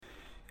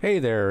Hey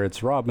there,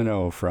 it's Rob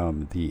Minot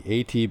from the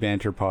AT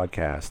Banter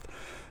Podcast.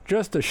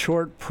 Just a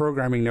short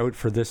programming note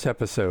for this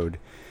episode.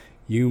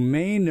 You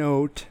may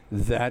note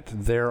that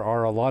there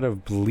are a lot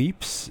of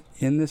bleeps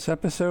in this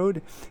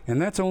episode,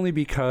 and that's only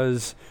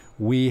because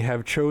we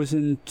have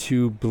chosen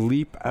to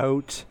bleep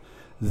out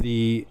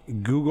the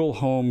Google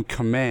Home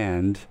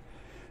command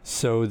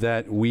so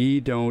that we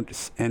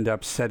don't end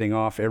up setting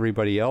off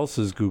everybody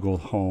else's Google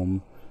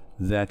Home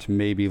that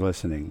may be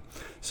listening.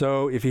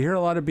 So if you hear a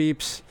lot of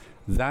beeps,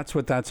 that's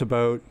what that's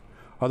about.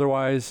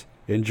 Otherwise,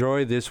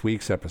 enjoy this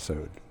week's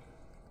episode.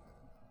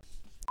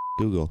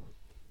 Google,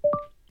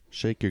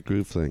 shake your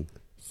groove thing.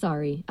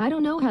 Sorry, I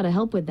don't know how to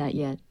help with that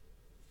yet.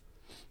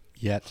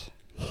 Yet.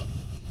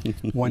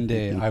 One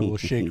day I will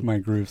shake my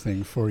groove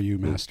thing for you,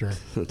 master.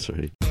 That's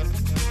right.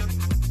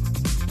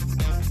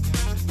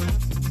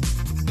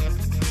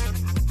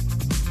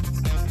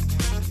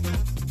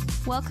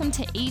 Welcome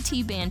to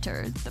AT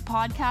Banter, the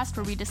podcast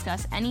where we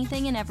discuss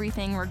anything and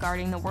everything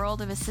regarding the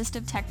world of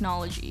assistive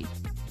technology.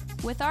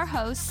 With our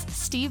hosts,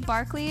 Steve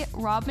Barkley,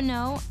 Rob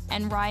Minot,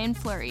 and Ryan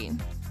Fleury.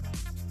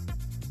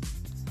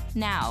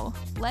 Now,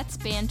 let's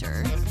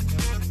banter.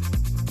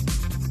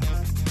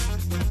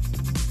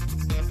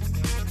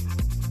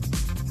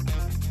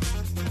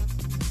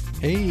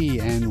 Hey,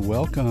 and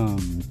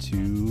welcome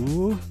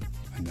to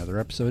another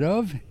episode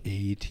of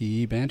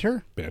AT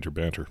Banter.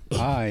 Banter.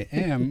 I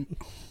am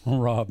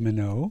Rob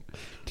Minot,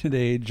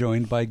 today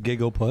joined by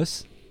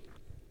Gigglepuss,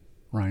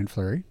 Ryan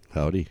Fleury,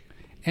 Howdy.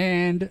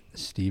 and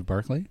Steve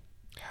Barkley.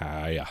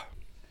 Hiya.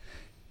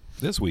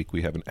 This week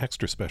we have an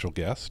extra special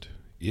guest.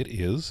 It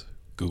is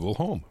Google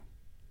Home.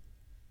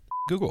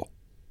 Google,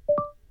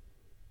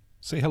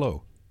 say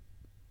hello.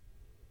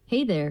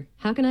 Hey there,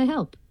 how can I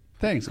help?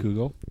 Thanks,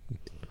 Google.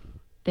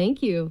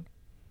 Thank you.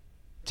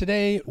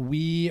 Today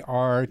we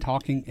are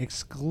talking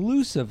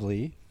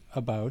exclusively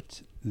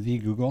about the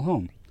Google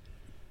Home.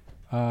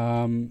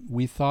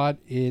 We thought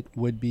it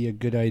would be a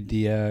good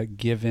idea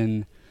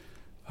given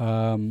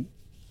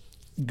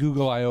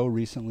Google I/O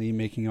recently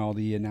making all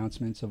the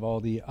announcements of all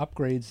the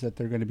upgrades that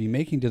they're going to be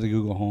making to the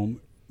Google Home,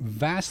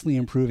 vastly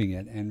improving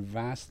it and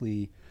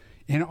vastly,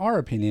 in our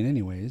opinion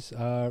anyways,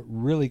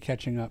 really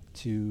catching up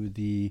to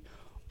the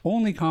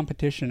only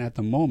competition at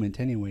the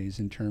moment anyways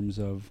in terms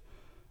of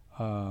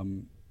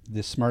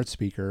the smart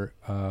speaker,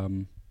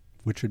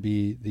 which would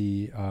be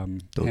the...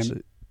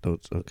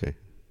 Okay.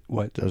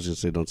 What? I was going to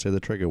say, don't say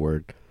the trigger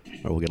word,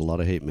 or we'll get a lot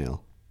of hate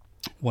mail.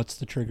 What's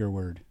the trigger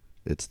word?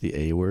 It's the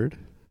A word.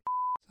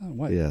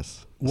 What?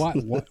 Yes. What?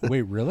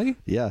 Wait, really?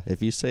 Yeah,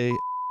 if you say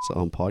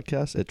on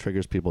podcasts, it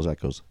triggers people's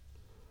echoes.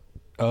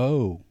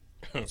 Oh.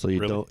 So you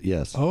Really? don't...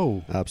 Yes.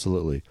 Oh.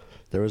 Absolutely.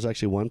 There was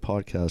actually one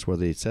podcast where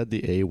they said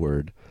the A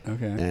word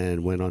Okay.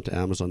 and went onto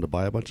Amazon to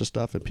buy a bunch of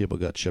stuff, and people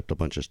got shipped a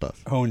bunch of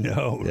stuff. Oh,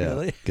 no. Yeah,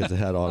 Really? because it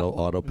had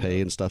auto pay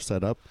and stuff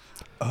set up.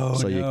 Oh,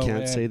 So no you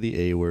can't way. say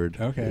the A word.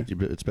 Okay.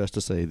 It's best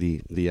to say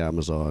the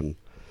Amazon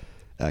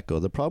Echo.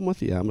 The problem with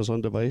the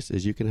Amazon device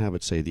is you can have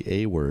it say the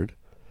A word.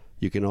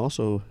 You can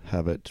also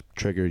have it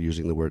trigger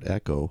using the word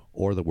Echo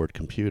or the word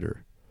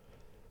computer.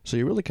 So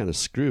you're really kind of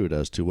screwed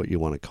as to what you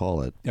want to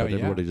call it. Oh, But yeah.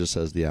 everybody just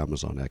says the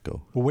Amazon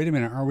Echo. Well, wait a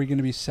minute. Are we going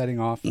to be setting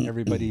off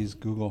everybody's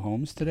Google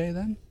Homes today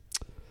then?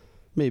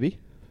 Maybe.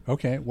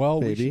 Okay. Well,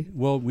 Maybe.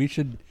 we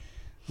should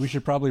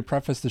probably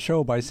preface the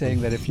show by saying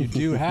that if you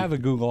do have a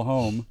Google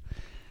Home,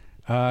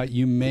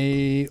 you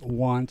may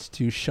want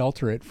to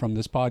shelter it from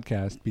this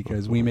podcast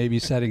because we may be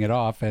setting it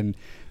off and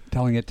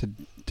telling it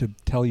to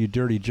tell you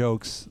dirty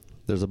jokes.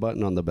 There's a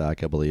button on the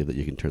back, I believe, that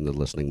you can turn the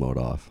listening mode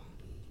off.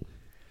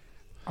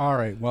 All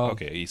right. Well,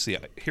 Okay, you see,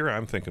 here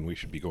I'm thinking we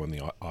should be going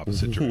the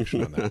opposite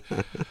direction on that.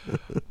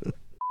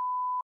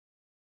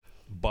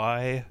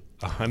 Buy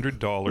a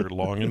 $100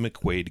 Long and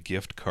McQuaid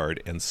gift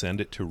card and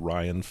send it to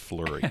Ryan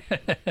Fleury.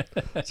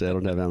 See, I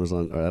don't have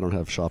Amazon, or I don't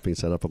have shopping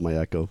set up on my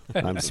Echo.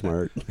 I'm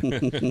smart.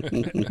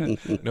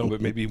 No,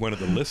 but maybe one of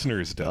the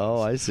listeners does.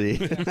 Oh, I see.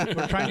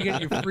 we're trying to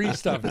get you free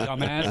stuff,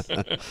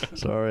 dumbass.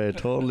 Sorry, I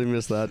totally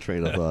missed that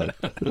train of thought.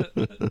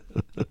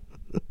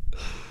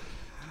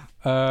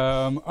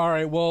 All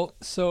right. Well,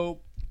 so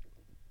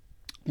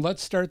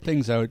let's start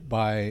things out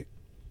by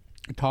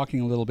talking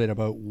a little bit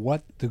about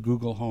what the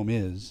Google Home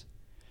is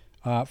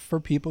for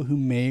people who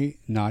may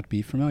not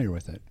be familiar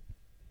with it.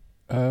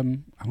 I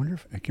wonder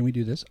if can we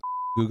do this?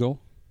 Google,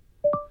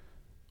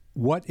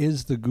 what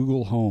is the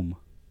Google Home?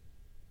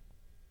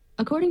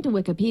 According to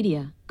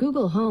Wikipedia,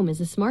 Google Home is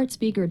a smart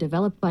speaker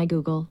developed by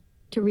Google.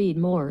 To read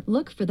more,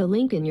 look for the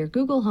link in your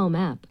Google Home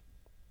app.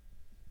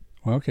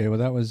 Okay. Well,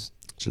 that was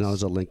So now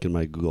there's a link in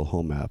my Google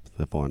Home app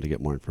if I wanted to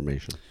get more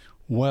information.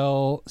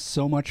 well.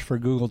 So much for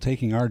Google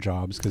taking our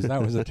jobs because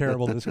that was a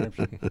terrible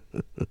description.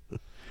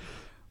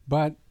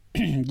 But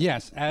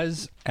yes,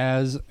 as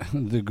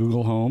the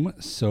Google Home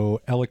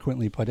so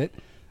eloquently put it,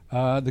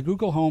 the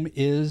Google Home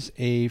is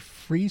a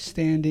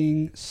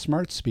freestanding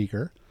smart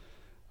speaker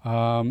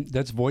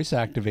that's voice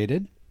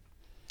activated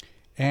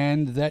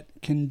and that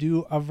can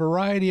do a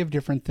variety of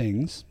different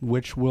things,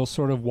 which we'll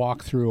sort of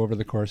walk through over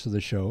the course of the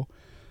show.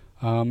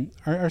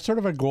 Our sort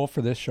of a goal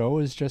for this show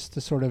is just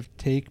to sort of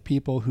take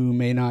people who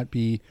may not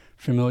be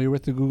familiar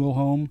with the Google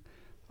Home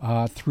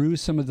through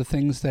some of the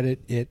things that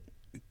it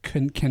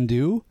can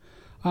do.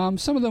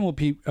 Some of them will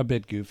be a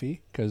bit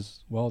goofy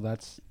because, well,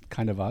 that's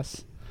kind of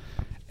us.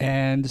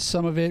 And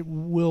some of it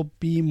will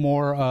be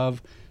more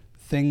of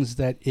things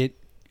that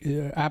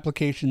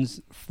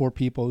applications for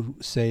people, who,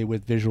 say,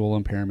 with visual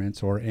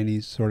impairments or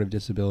any sort of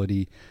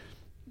disability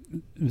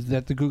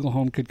that the Google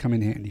Home could come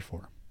in handy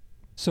for.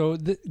 So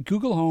the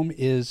Google Home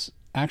is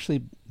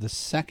actually the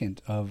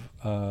second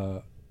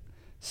to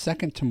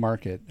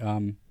market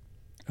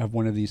of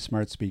one of these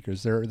smart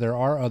speakers. There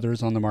are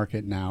others on the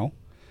market now.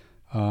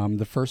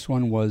 The first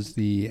one was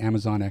the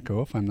Amazon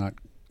Echo, if I'm not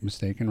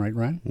mistaken, right,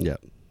 Ryan? Yeah.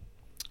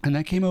 And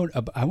that came out,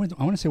 I want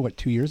to say,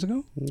 2 years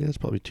ago? Yeah, it's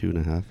probably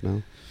 2.5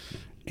 now.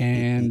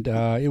 And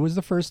it was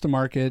the first to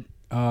market.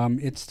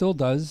 It still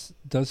does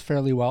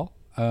fairly well.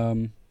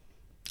 The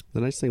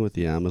nice thing with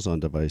the Amazon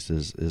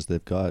devices is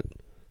they've got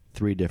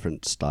 3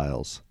 different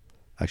styles.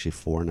 Actually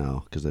 4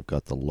 now, because they've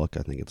got the Look,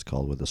 I think it's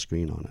called, with a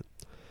screen on it.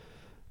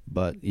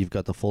 But you've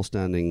got the full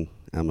standing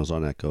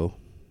Amazon Echo,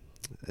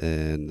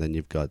 and then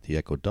you've got the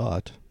Echo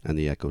Dot and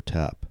the Echo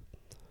Tap.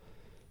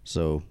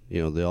 So,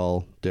 they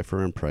all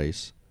differ in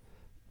price,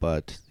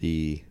 but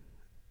the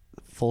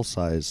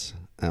full-size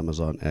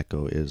Amazon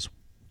Echo is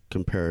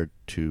compared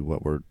to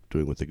what we're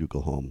doing with the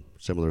Google Home.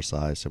 Similar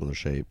size, similar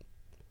shape,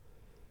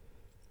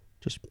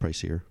 just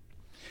pricier.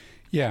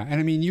 Yeah, and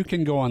I mean, you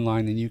can go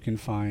online and you can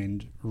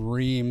find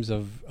reams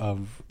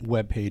of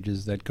web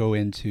pages that go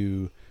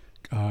into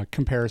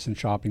comparison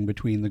shopping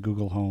between the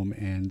Google Home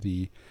and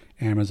the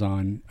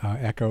Amazon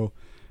Echo.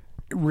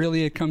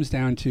 Really, it comes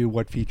down to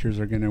what features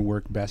are going to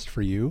work best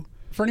for you.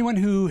 For anyone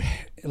who,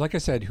 like I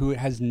said, who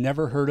has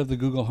never heard of the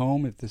Google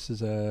Home, if this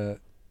is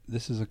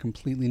a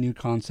completely new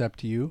concept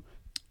to you,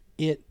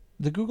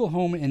 the Google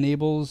Home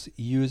enables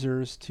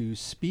users to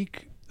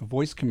speak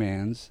voice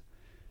commands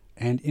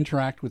and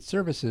interact with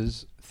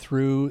services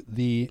through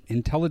the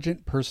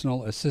intelligent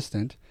personal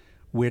assistant,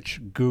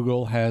 which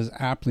Google has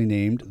aptly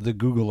named the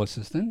Google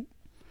Assistant.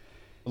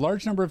 A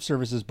large number of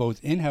services,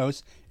 both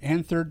in-house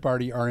and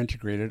third-party, are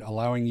integrated,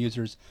 allowing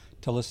users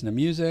to listen to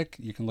music.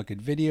 You can look at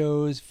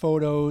videos,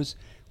 photos,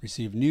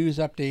 receive news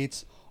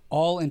updates,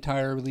 all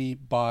entirely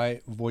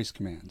by voice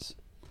commands.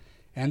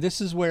 And this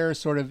is where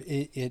sort of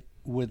it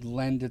would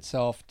lend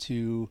itself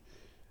to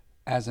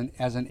as an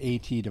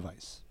AT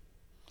device.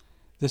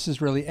 This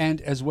is really,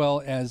 and as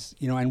well as,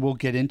 and we'll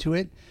get into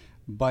it,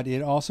 but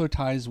it also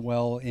ties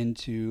well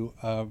into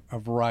a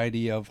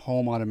variety of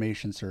home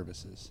automation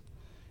services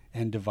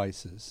and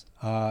devices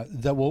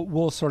that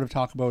we'll sort of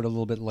talk about a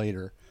little bit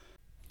later.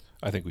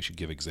 I think we should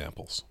give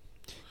examples.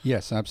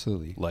 Yes,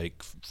 absolutely.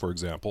 Like, for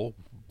example,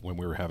 when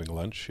we were having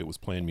lunch, it was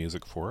playing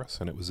music for us,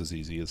 and it was as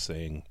easy as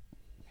saying,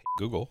 "Hey,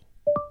 Google,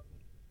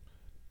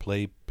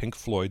 play Pink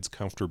Floyd's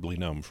Comfortably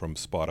Numb from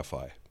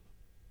Spotify."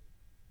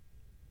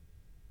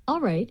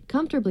 All right,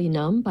 Comfortably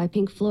Numb by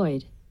Pink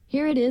Floyd.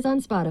 Here it is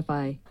on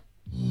Spotify.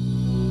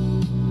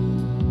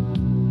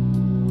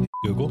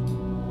 Google,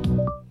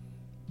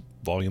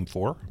 Volume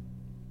 4.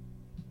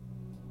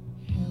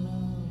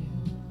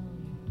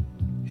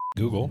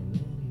 Google,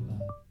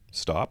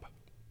 stop.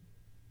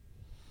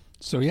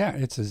 So yeah,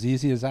 it's as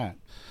easy as that.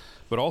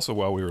 But also,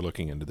 while we were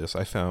looking into this,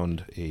 I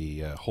found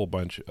a whole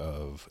bunch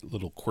of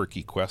little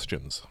quirky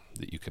questions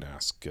that you can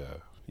ask.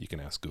 You can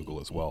ask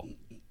Google as well.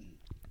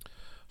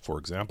 For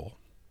example,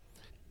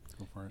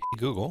 Go for it. "Hey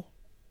Google,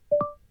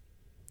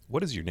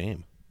 what is your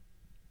name?"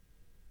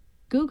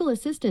 Google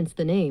Assistant's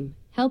the name.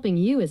 Helping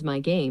you is my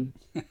game.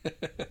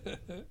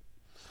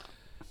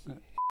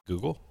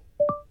 Google,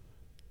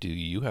 do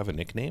you have a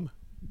nickname?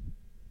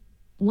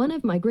 One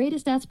of my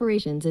greatest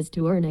aspirations is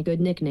to earn a good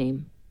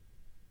nickname.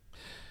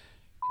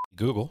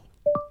 Google,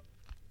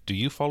 do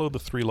you follow the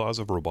 3 laws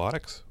of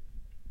robotics?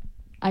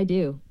 I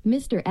do.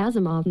 Mr.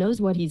 Asimov knows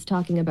what he's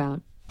talking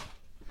about.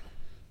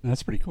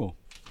 That's pretty cool.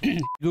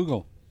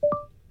 Google,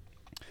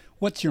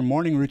 what's your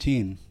morning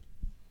routine?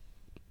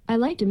 I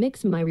like to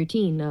mix my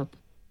routine up.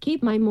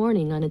 Keep my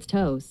morning on its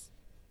toes.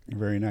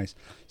 Very nice.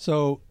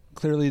 So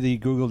clearly the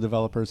Google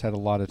developers had a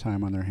lot of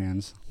time on their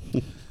hands.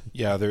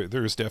 Yeah,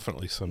 there's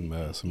definitely some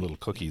little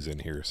cookies in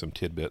here, some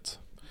tidbits.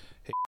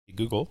 Hey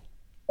Google,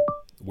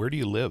 where do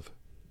you live?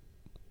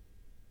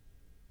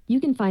 You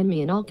can find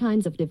me in all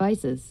kinds of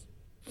devices.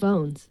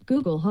 Phones,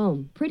 Google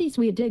Home. Pretty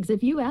sweet digs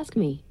if you ask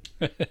me.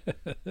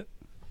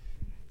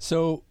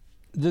 So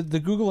the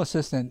Google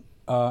Assistant,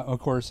 of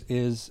course,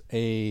 is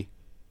an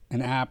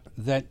app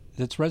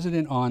that's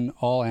resident on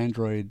all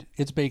Android.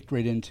 It's baked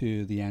right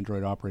into the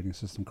Android operating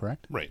system,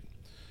 correct? Right.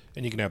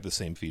 And you can have the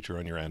same feature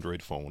on your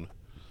Android phone.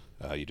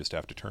 You just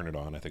have to turn it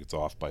on. I think it's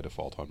off by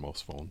default on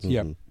most phones.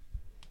 Yep.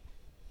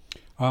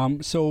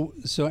 So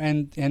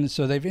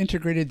they've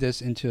integrated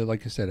this into,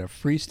 like I said, a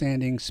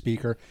freestanding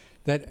speaker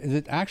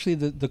that actually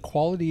the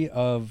quality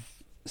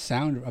of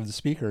sound of the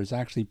speaker is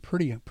actually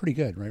pretty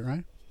good, right,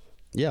 Ryan?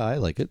 Yeah, I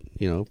like it.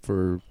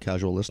 For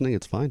casual listening,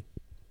 it's fine.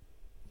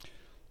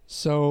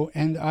 So,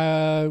 and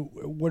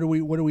what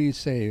do we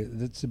say?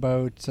 It's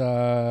about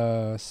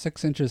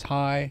 6 inches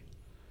high,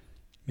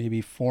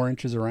 maybe 4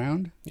 inches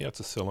around. Yeah, it's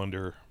a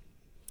cylinder.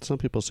 Some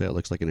people say it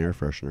looks like an air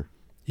freshener.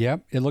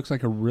 Yep, it looks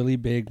like a really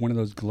big one of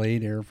those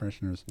Glade air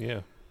fresheners.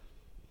 Yeah.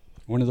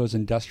 One of those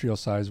industrial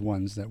size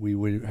ones that we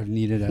would have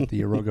needed at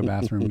the Aroga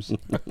bathrooms.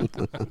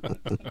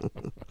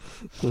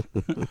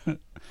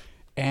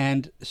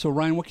 And so,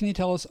 Ryan, what can you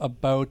tell us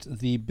about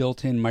the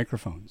built-in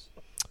microphones?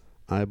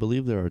 I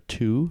believe there are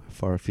 2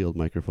 far-field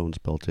microphones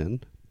built in.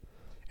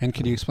 And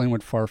could you explain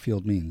what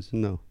far-field means?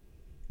 No.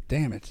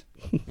 Damn it.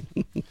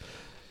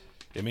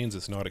 It means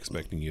it's not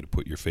expecting you to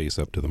put your face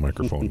up to the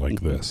microphone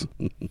like this.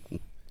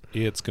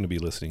 It's going to be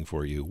listening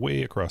for you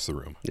way across the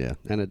room. Yeah,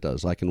 and it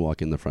does. I can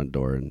walk in the front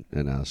door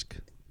and ask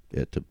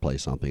it to play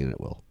something, and it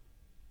will.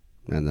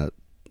 And that,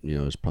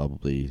 is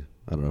probably,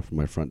 I don't know, from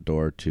my front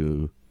door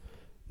to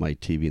my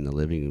TV in the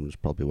living room is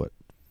probably,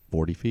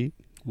 40 feet?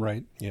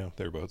 Right. Yeah,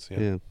 thereabouts.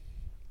 Yeah.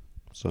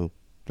 So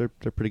they're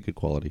pretty good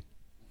quality.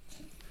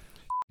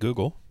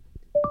 Google,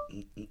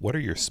 what are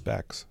your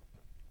specs?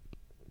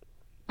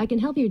 I can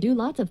help you do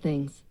lots of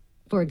things.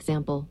 For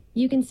example,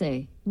 you can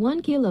say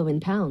 1 kilo in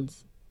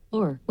pounds.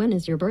 Or, when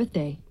is your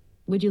birthday?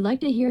 Would you like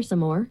to hear some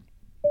more?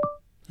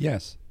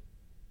 Yes.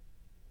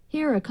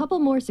 Here are a couple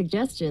more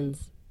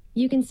suggestions.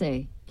 You can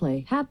say,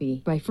 play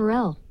Happy by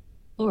Pharrell.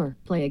 Or,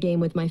 play a game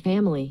with my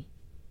family.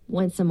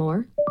 Want some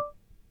more?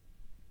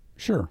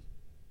 Sure.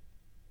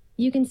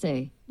 You can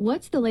say,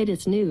 what's the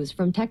latest news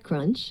from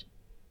TechCrunch?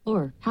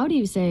 Or, how do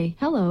you say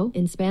hello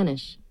in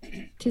Spanish?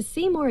 To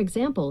see more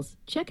examples,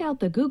 check out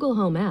the Google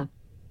Home app.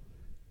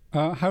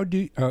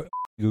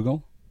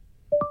 Google,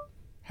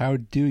 how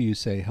do you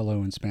say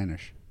hello in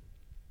Spanish?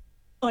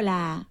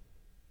 Hola.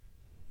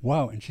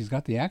 Wow, and she's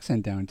got the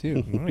accent down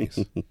too.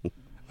 Nice.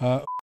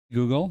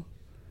 Google,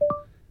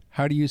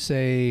 how do you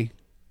say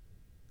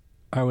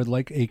I would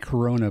like a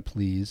Corona,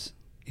 please,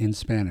 in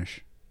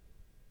Spanish?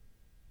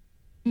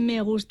 Me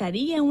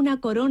gustaría una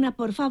corona,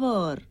 por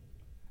favor.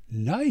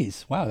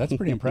 Nice. Wow, that's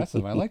pretty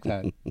impressive. I like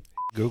that.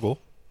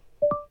 Google,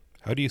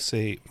 how do you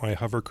say my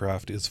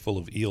hovercraft is full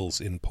of eels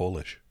in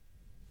Polish?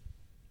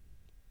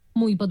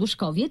 Mój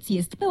poduszkowiec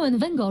jest pełen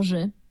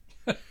węgorzy.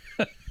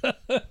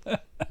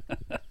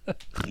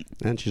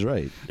 And she's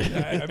right.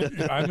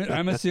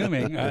 I'm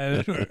assuming.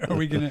 Are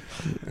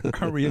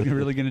we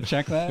really gonna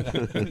check that?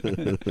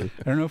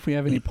 I don't know if we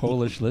have any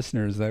Polish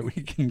listeners that we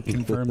can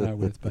confirm that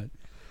with, but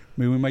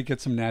maybe we might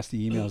get some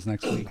nasty emails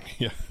next week.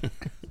 Yeah.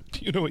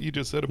 Do you know what you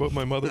just said about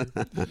my mother?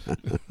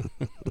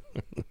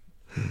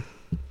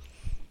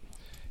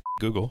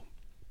 Google,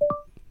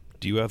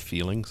 do you have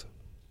feelings?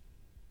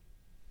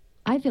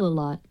 I feel a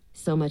lot,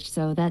 so much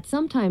so that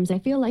sometimes I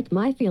feel like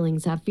my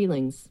feelings have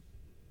feelings.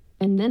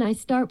 And then I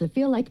start to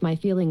feel like my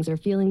feelings are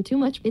feeling too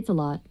much. It's a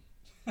lot.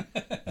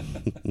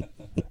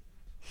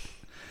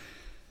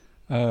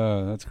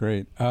 That's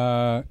great.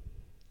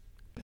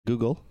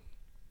 Google,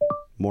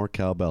 more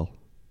cowbell.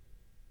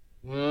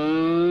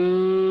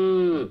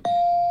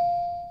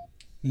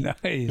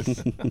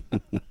 Nice.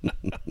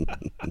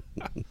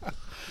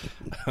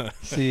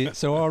 See,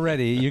 so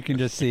already you can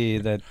just see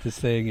that this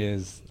thing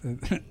is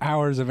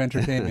hours of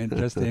entertainment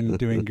just in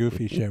doing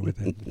goofy shit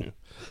with it. Yeah.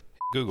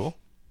 Google,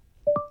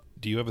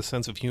 do you have a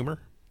sense of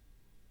humor?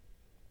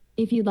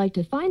 If you'd like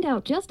to find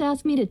out, just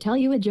ask me to tell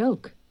you a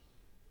joke.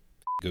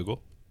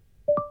 Google,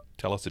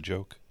 tell us a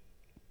joke.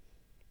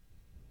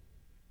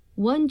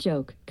 One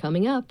joke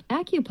coming up.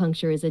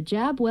 Acupuncture is a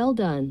jab well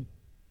done.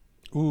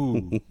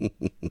 Ooh.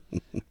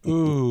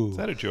 Ooh. Is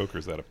that a joke or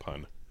is that a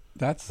pun?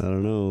 That's I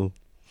don't know.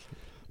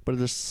 But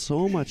there's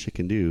so much it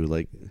can do.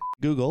 Like,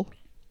 Google,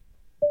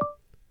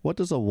 what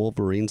does a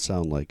Wolverine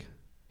sound like?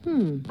 I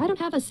don't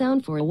have a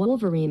sound for a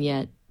Wolverine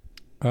yet.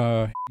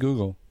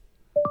 Google.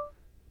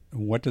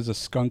 What does a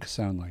skunk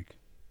sound like?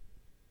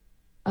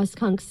 A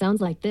skunk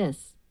sounds like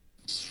this.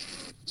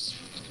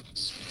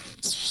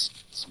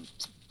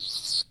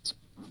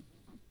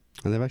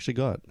 And they've actually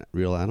got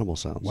real animal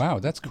sounds. Wow,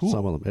 that's cool.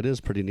 Some of them. It is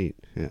pretty neat.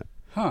 Yeah.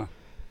 Huh.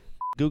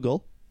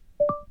 Google,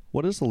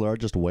 what is the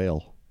largest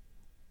whale?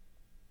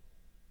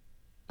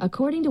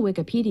 According to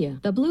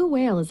Wikipedia, the blue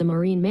whale is a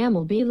marine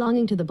mammal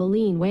belonging to the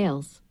baleen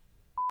whales.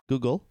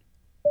 Google,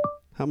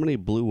 how many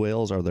blue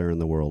whales are there in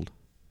the world?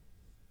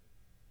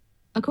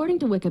 According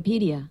to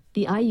Wikipedia,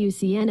 the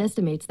IUCN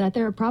estimates that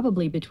there are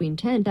probably between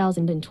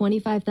 10,000 and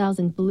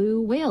 25,000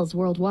 blue whales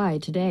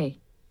worldwide today.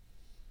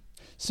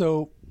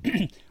 So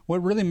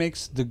what really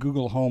makes the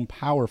Google Home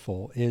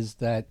powerful is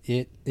that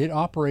it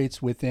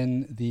operates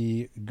within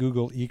the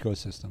Google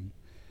ecosystem,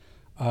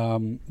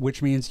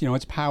 which means,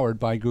 it's powered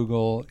by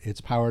Google,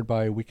 it's powered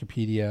by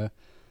Wikipedia.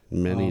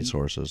 Many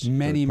sources.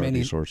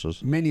 Many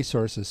sources. Many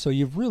sources. So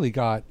you've really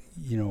got,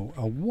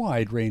 a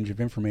wide range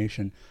of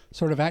information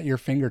sort of at your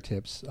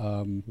fingertips.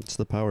 It's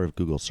the power of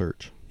Google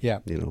search. Yeah.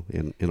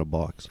 In a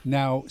box.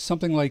 Now,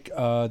 something like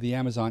the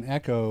Amazon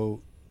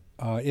Echo,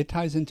 it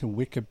ties into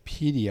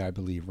Wikipedia, I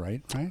believe,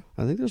 right?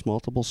 I think there's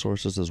multiple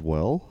sources as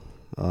well,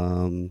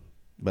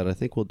 but I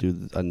think we'll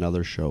do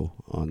another show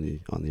on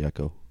the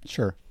Echo.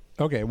 Sure.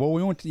 Okay, well,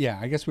 we won't. Yeah,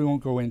 I guess we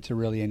won't go into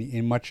really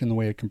in much in the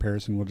way of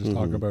comparison. We'll just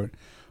talk about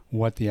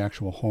what the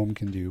actual home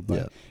can do. But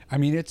Yeah. I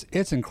mean,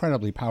 it's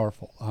incredibly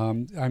powerful.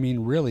 I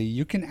mean, really,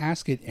 you can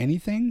ask it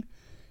anything,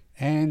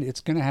 and it's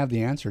going to have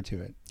the answer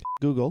to it.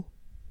 Google,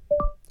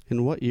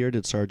 in what year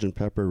did Sgt.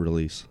 Pepper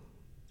release?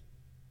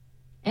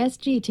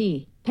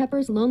 SGT,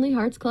 Pepper's Lonely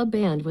Hearts Club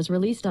Band, was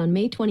released on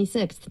May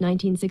 26,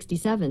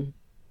 1967.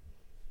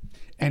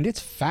 And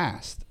it's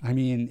fast. I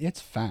mean, it's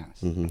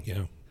fast.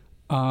 Yeah.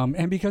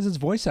 And because it's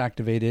voice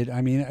activated,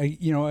 I mean,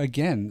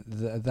 again,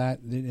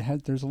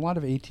 there's a lot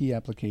of AT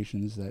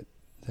applications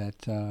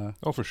that.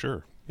 Oh, for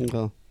sure.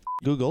 Well,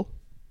 Google,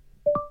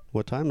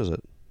 what time is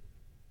it?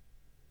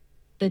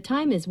 The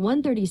time is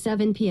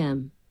 1:37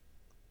 p.m.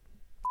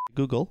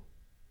 Google,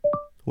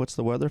 what's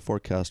the weather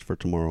forecast for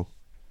tomorrow?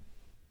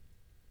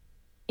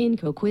 In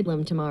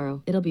Coquitlam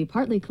tomorrow, it'll be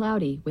partly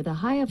cloudy with a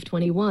high of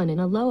 21 and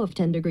a low of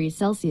 10 degrees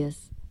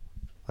Celsius.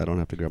 I don't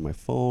have to grab my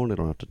phone. I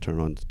don't have to turn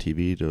on the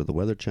TV to the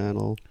weather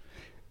channel.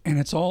 And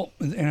it's all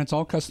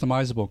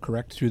customizable,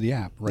 correct, through the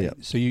app, right? Yep.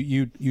 So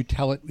you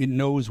tell it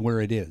knows where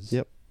it is.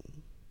 Yep.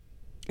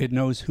 It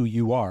knows who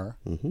you are.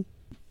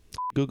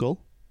 Google,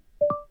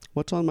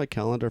 what's on my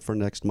calendar for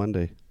next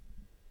Monday?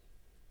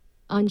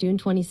 On June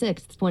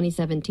 26,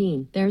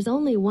 2017, there's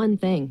only one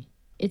thing.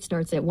 It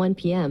starts at 1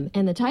 p.m.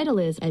 and the title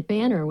is At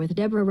Banner with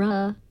Deborah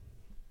Ruh.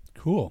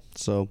 Cool.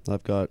 So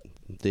I've got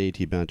the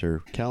AT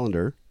Banter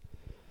calendar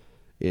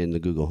in the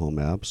Google Home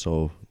app.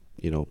 So,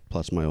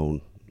 plus my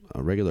own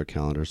regular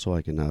calendar, so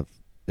I can have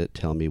it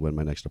tell me when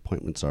my next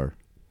appointments are.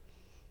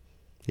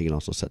 You can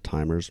also set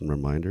timers and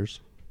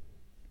reminders.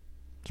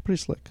 It's pretty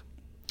slick.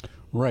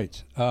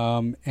 Right.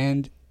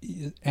 And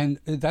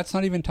that's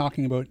not even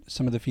talking about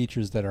some of the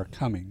features that are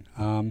coming.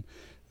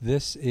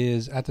 This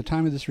is, at the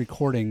time of this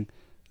recording,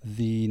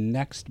 the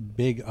next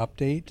big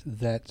update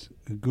that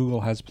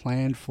Google has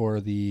planned for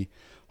the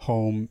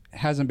home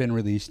hasn't been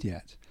released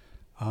yet.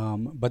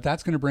 But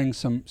that's going to bring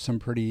some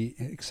pretty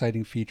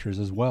exciting features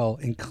as well,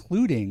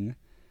 including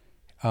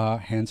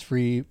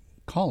hands-free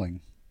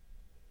calling.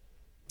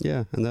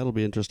 Yeah, and that'll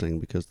be interesting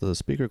because the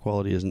speaker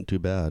quality isn't too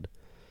bad.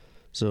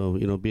 So,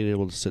 being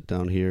able to sit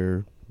down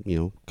here,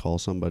 call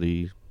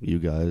somebody, you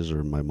guys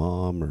or my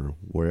mom or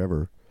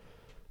wherever,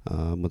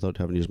 without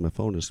having to use my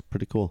phone is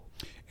pretty cool.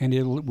 And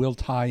it will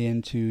tie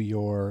into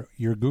your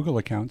Google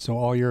account, so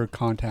all your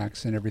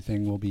contacts and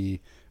everything will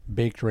be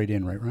baked right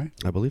in, right?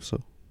 I believe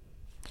so.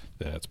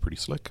 That's pretty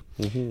slick.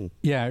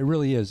 Yeah, it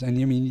really is.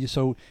 And I mean,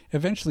 so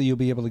eventually you'll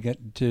be able to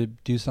get to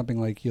do something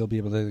like you'll be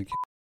able to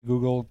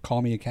Google,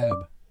 call me a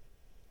cab.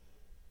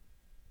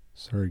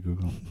 Sorry,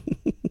 Google.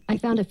 I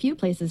found a few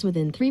places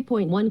within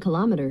 3.1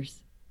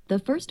 kilometers. The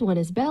first one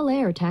is Bel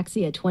Air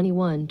Taxi at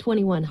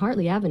 2121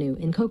 Hartley Avenue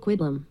in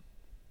Coquitlam.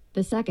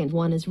 The second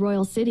one is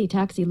Royal City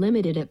Taxi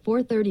Limited at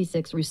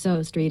 436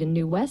 Rousseau Street in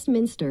New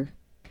Westminster.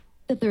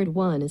 The third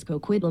one is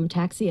Coquitlam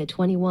Taxi at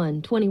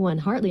 2121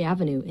 Hartley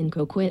Avenue in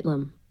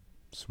Coquitlam.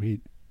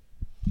 Sweet.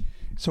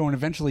 So, and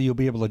eventually you'll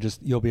be able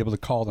to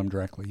call them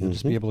directly. You'll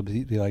just be able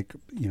to be like,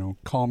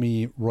 call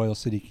me Royal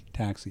City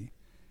Taxi,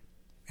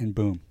 and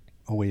boom,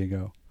 away you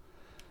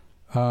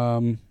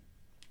go.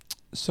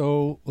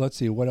 So let's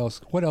see, what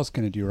else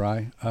can it do,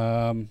 Rye?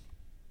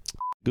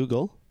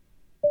 Google,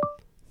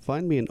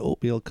 find me an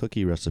oatmeal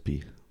cookie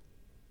recipe.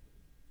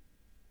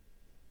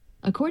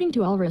 According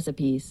to All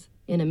Recipes,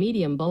 in a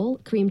medium bowl,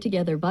 cream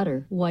together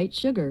butter, white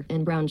sugar,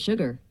 and brown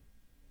sugar.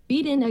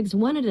 Beat in eggs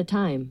one at a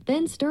time,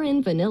 then stir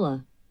in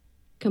vanilla.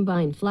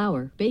 Combine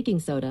flour, baking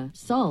soda,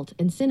 salt,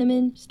 and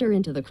cinnamon, stir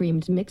into the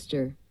creamed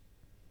mixture.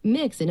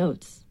 Mix in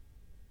oats.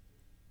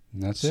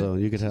 And that's So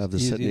it. you could have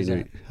this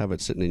have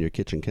it sitting in your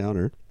kitchen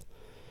counter,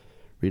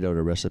 read out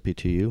a recipe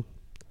to you.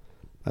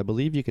 I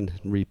believe you can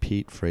have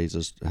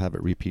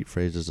it repeat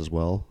phrases as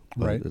well.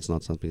 But Right. it's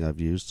not something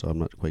I've used, so I'm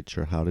not quite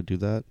sure how to do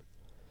that.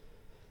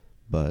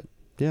 But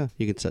yeah,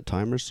 you can set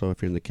timers. So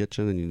if you're in the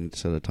kitchen and you need to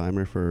set a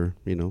timer for,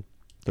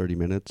 30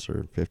 minutes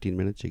or 15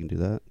 minutes, you can do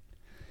that.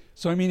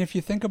 So, I mean, if you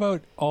think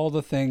about all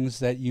the things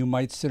that you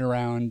might sit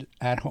around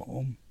at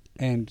home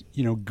and,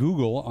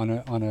 Google on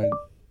a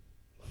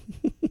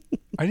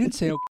I didn't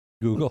say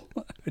Google.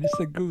 I just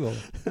said Google.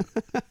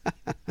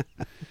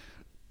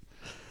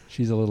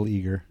 She's a little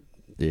eager.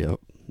 Yep.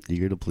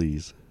 Eager to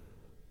please.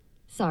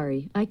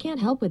 Sorry, I can't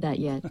help with that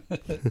yet.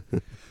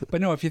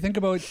 But no, if you think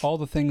about all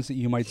the things that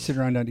you might sit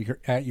around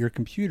at your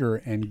computer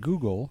and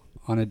Google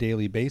on a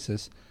daily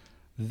basis,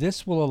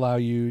 this will allow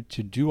you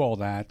to do all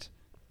that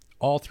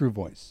all through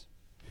voice.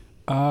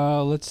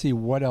 Let's see,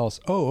 what else?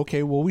 Oh,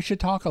 okay. Well, we should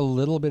talk a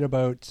little bit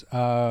about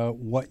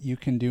what you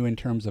can do in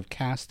terms of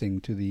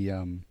casting to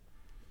the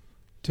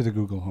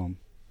Google Home.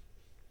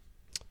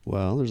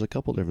 Well, there's a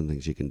couple different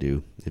things you can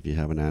do. If you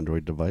have an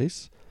Android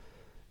device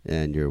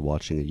and you're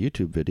watching a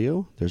YouTube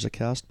video, there's a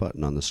cast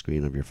button on the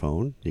screen of your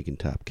phone. You can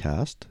tap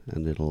cast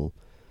and it'll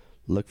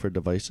look for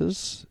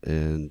devices,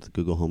 and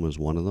Google Home is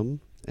one of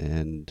them,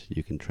 and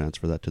you can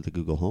transfer that to the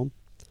Google Home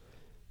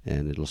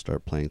and it'll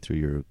start playing through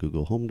your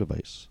Google Home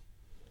device.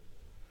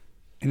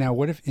 Now,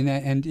 what if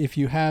and if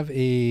you have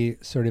a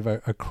sort of a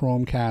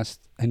Chromecast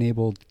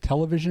enabled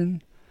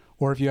television,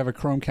 or if you have a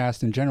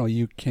Chromecast in general,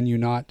 can you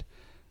not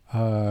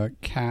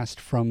cast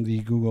from the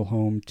Google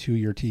Home to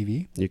your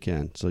TV? You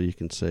can. So you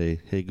can say,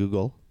 "Hey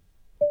Google,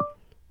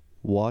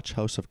 watch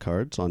House of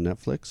Cards on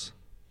Netflix."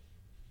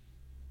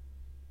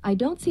 I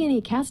don't see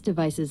any cast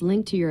devices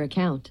linked to your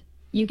account.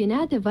 You can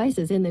add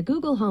devices in the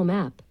Google Home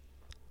app.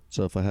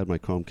 So if I had my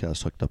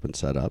Chromecast hooked up and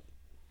set up,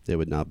 they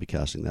would not be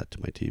casting that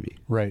to my TV.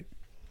 Right.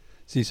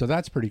 See, so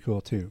that's pretty cool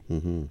too.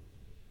 Mm-hmm.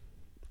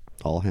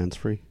 All hands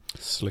free.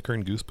 Slicker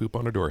and goose poop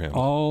on a door handle.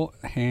 All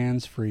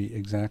hands free,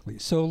 exactly.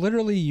 So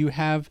literally, you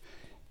have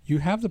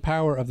the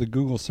power of the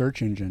Google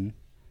search engine,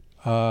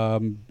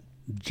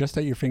 just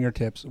at your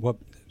fingertips. What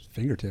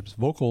fingertips?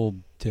 Vocal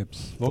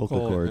tips.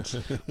 Vocal cords.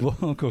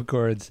 Vocal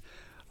cords.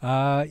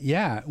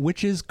 Yeah,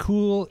 which is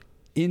cool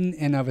in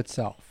and of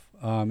itself.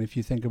 If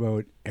you think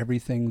about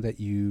everything that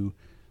you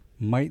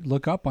might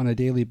look up on a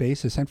daily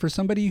basis, and for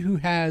somebody who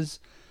has,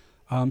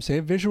 say,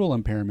 a visual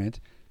impairment,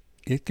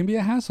 it can be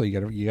a hassle.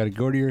 You gotta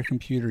go to your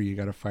computer. You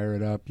gotta fire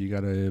it up. You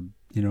gotta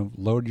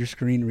load your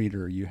screen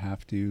reader. You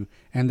have to,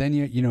 and then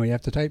you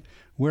have to type.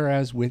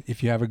 Whereas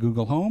if you have a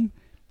Google Home,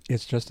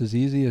 it's just as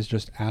easy as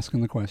just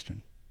asking the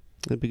question.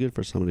 It'd be good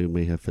for somebody who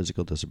may have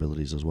physical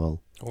disabilities as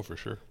well. Oh, for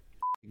sure.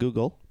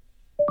 Google,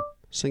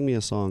 sing me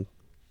a song.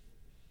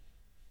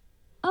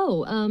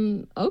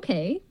 Oh,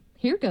 okay.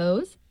 Here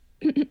goes.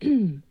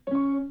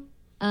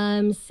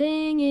 I'm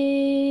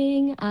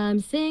singing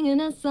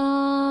a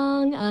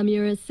song. I'm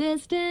your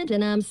assistant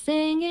and I'm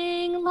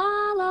singing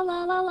la la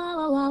la la la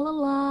la la la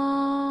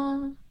la.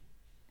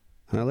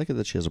 And I like it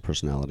that she has a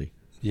personality.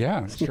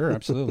 Yeah, sure,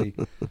 absolutely.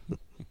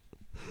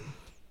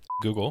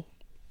 Google,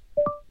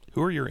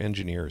 who are your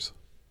engineers?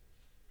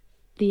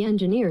 The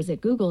engineers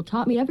at Google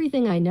taught me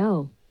everything I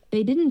know.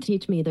 They didn't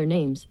teach me their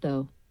names,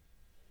 though.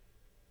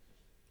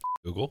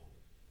 Google,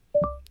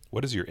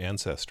 what is your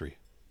ancestry?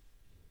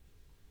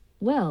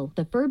 Well,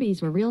 the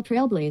Furbies were real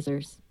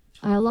trailblazers.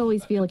 I'll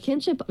always feel a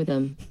kinship with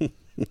them.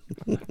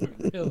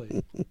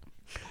 Really?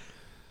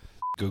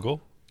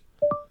 Google,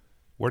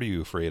 what are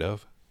you afraid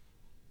of?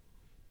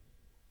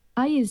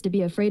 I used to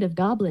be afraid of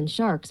goblin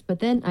sharks, but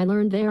then I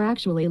learned they're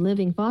actually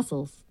living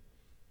fossils.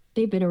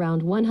 They've been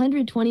around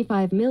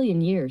 125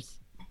 million years.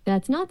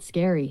 That's not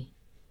scary.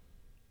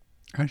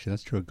 Actually,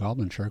 that's true. A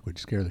goblin shark would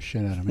scare the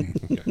shit out of me.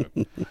 Yeah,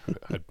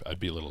 I'd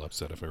be a little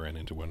upset if I ran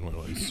into one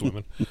while I was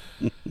swimming.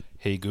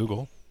 Hey,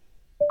 Google,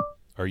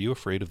 are you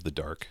afraid of the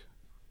dark?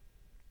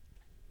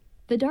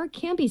 The dark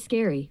can be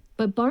scary,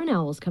 but barn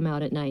owls come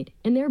out at night,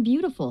 and they're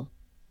beautiful.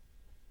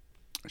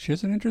 She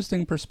has an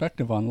interesting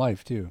perspective on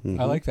life, too.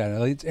 I like that.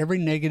 It's every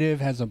negative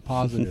has a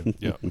positive.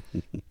 Yeah.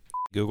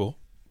 Google,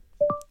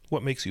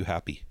 what makes you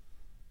happy?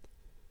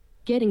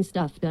 Getting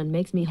stuff done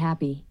makes me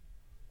happy.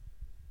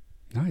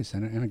 Nice,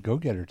 and a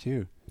go-getter,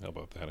 too. How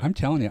about that? I'm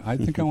telling you, I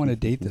think I want to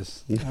date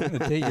this. I want to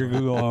date your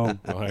Google Home.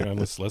 Oh, hang on,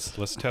 let's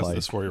test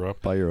this for you, Rob.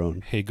 Buy your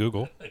own. Hey,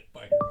 Google,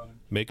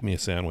 make me a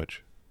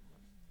sandwich.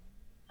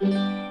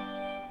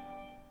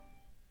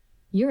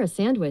 You're a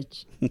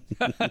sandwich.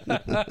 I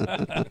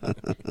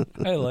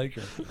like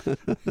her.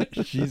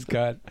 She's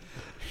got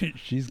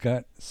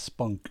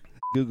spunk.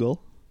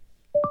 Google,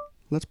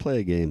 let's play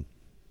a game.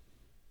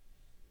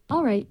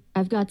 All right,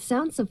 I've got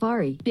Sound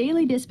Safari,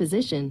 Daily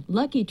Disposition,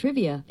 Lucky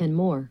Trivia, and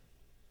more.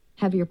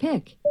 Have your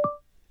pick.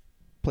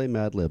 Play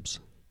Mad Libs.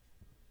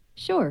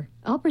 Sure,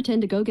 I'll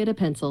pretend to go get a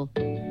pencil.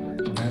 I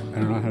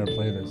don't know how to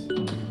play this.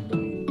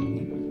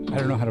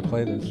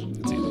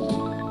 It's easy.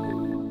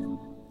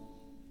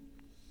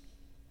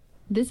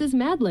 This is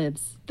Mad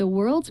Libs, the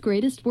world's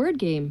greatest word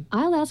game.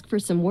 I'll ask for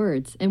some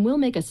words, and we'll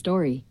make a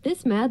story.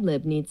 This Mad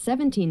Lib needs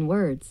 17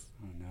 words.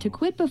 To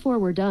quit before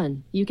we're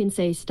done, you can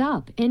say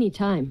stop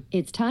anytime.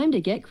 It's time to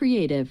get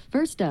creative.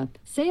 First up,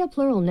 say a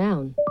plural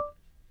noun.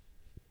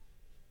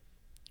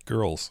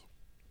 Girls.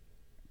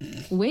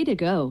 Way to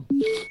go.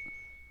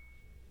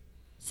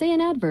 Say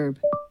an adverb.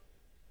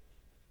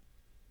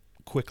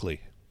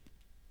 Quickly.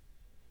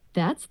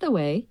 That's the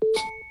way.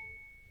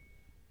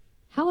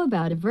 How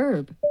about a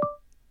verb?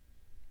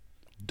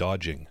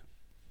 Dodging.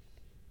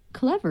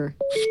 Clever.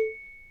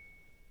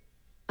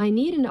 I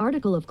need an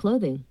article of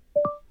clothing.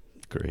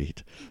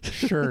 Great.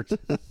 Shirt.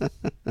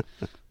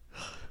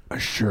 A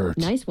shirt.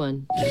 Nice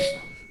one.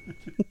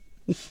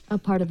 A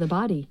part of the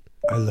body.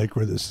 I like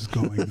where this is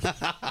going.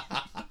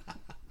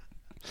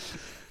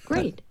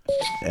 Great.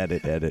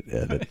 Edit.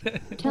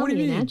 Tell What do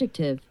me you an mean?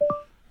 adjective.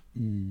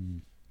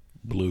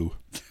 Blue.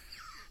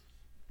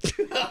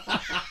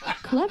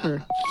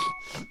 Clever.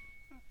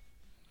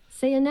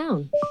 Say a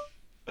noun.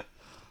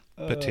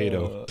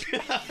 Potato.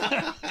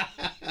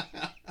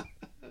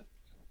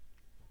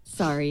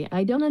 Sorry,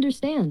 I don't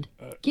understand.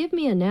 Give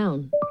me a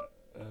noun.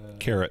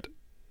 Carrot.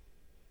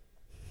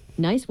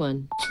 Nice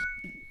one.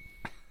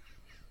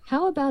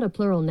 How about a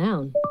plural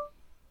noun?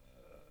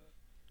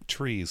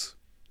 Trees.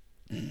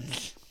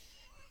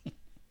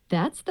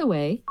 That's the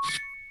way.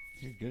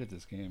 You're good at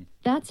this game.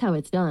 That's how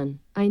it's done.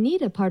 I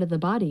need a part of the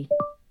body.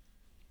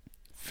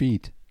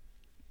 Feet.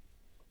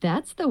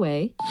 That's the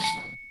way.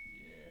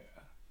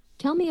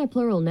 Tell me a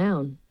plural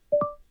noun.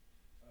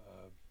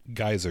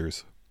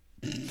 Geysers.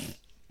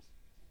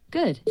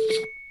 Good.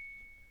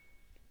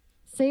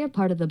 Say a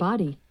part of the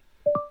body.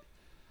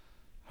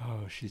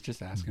 Oh, she's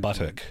just asking.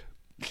 Buttock.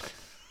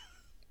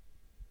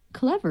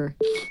 Clever.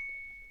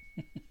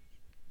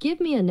 Give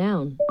me a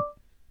noun.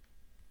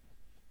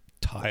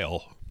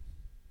 Tile.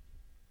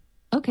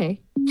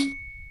 Okay.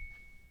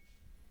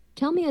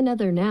 Tell me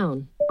another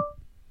noun.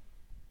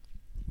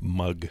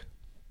 Mug.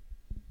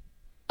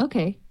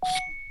 Okay.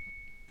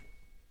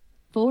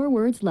 4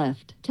 words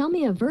left. Tell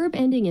me a verb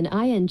ending in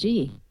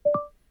ing.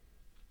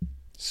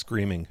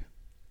 Screaming.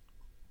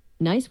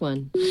 Nice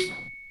one.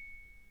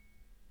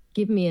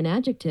 Give me an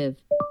adjective.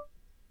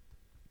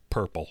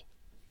 Purple.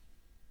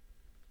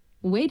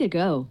 Way to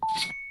go.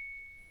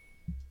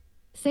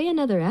 Say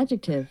another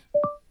adjective.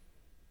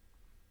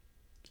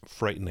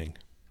 Frightening.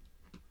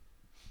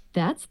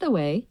 That's the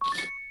way.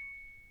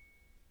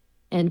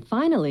 And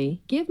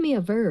finally, give me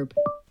a verb.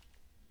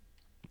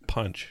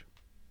 Punch.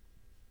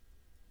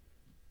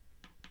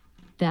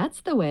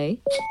 That's the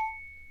way.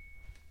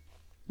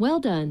 Well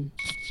done.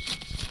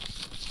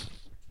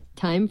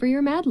 Time for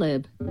your Mad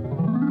Lib.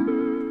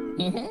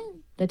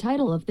 The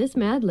title of this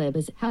Mad Lib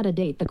is How to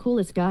Date the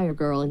Coolest Guy or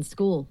Girl in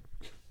School.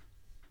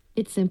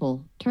 It's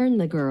simple. Turn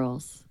the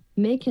girls.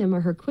 Make him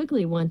or her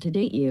quickly want to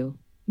date you.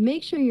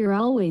 Make sure you're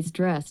always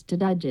dressed to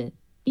dodge it.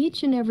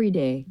 Each and every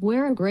day,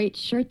 wear a great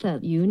shirt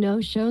that you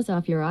know shows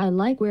off your eye,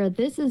 like where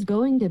this is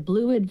going to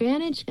blue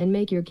advantage and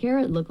make your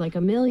carrot look like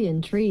a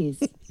million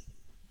trees.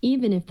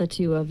 Even if the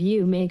two of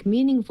you make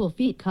meaningful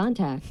feet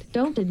contact,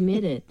 don't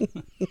admit it.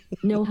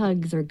 No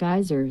hugs or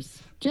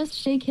geysers. Just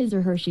shake his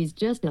or her she's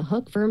just a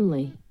hook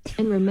firmly.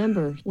 And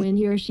remember, when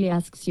he or she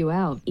asks you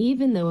out,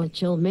 even though a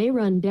chill may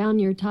run down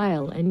your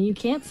tile and you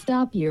can't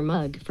stop your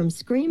mug from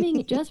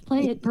screaming, just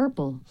play it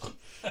purple.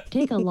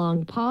 Take a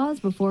long pause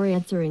before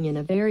answering in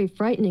a very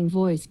frightening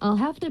voice. I'll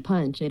have to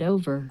punch it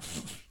over.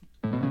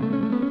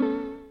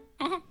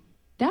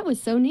 That was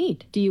so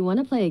neat. Do you want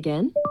to play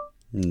again?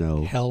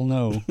 No. Hell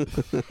no.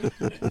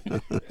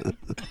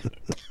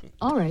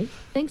 All right.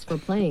 Thanks for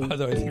playing.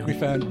 Although I think we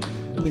found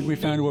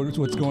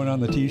what's going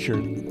on the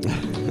T-shirt. You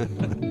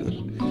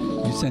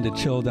send a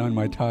chill down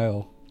my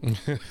tile.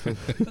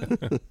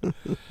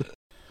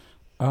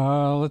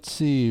 Let's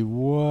see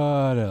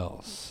what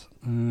else.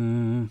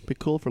 Be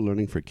cool for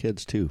learning for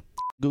kids too.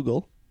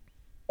 Google.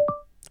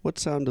 What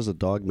sound does a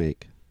dog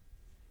make?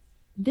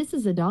 This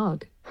is a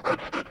dog.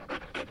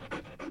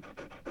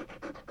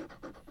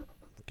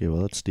 Okay,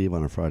 well, that's Steve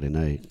on a Friday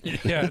night.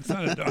 Yeah, it's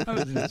not a dog.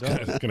 It's a I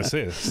dog. was going to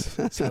say, this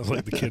sounds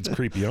like the kid's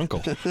creepy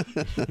uncle.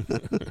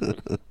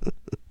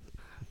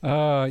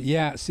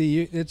 Yeah.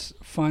 See, it's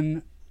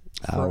fun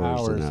for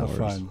hours and of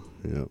fun.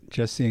 Yep.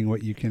 Just seeing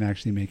what you can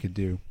actually make it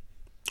do.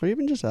 Or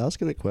even just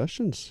asking it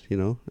questions,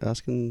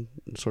 asking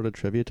sort of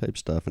trivia type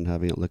stuff and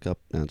having it look up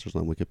answers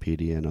on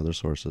Wikipedia and other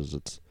sources.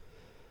 It's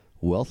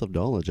wealth of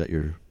knowledge at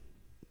your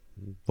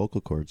vocal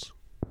cords.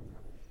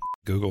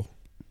 Google.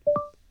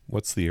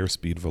 What's the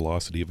airspeed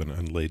velocity of an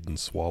unladen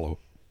swallow?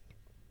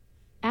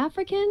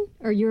 African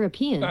or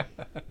European?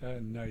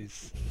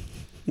 Nice.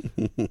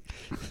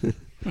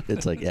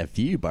 It's like F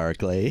you,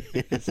 Barclay.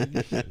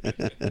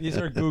 These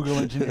are Google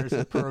engineers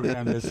that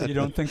program this. You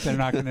don't think they're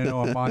not going to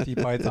know a Monty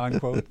Python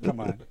quote? Come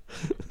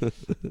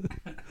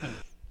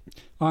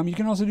on. You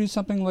can also do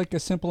something like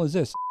as simple as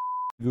this.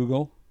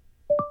 Google,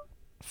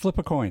 flip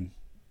a coin.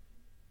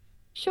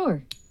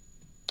 Sure.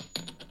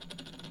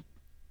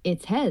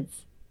 It's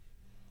heads.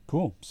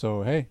 Cool.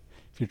 So, hey,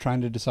 if you're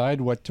trying to decide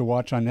what to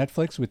watch on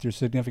Netflix with your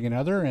significant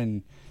other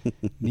and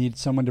need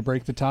someone to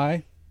break the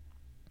tie,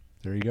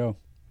 there you go.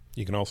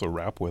 You can also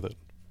rap with it.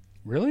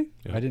 Really?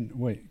 Yeah. I didn't.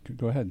 Wait,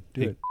 go ahead.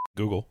 Do Hey, it.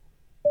 Google.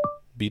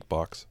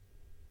 Beatbox.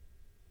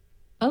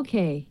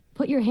 Okay,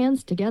 put your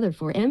hands together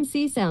for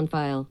MC sound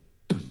file.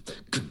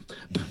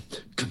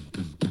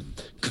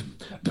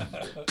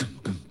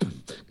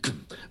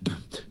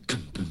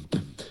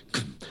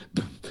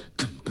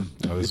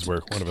 Oh, this is where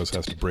one of us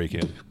has to break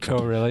in.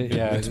 Oh, really?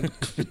 Yeah.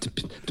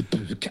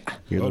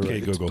 Okay,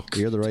 Google.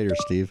 You're the writer,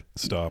 Steve.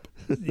 Stop.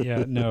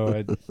 Yeah,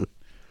 no,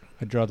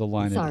 I draw the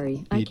line.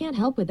 Sorry, I can't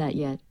help with that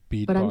yet,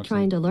 but I'm beatboxing.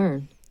 trying to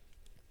learn.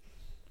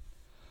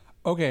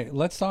 Okay,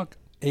 let's talk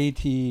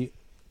AT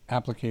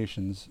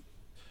applications.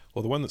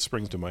 Well, the one that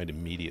springs to mind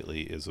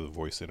immediately is a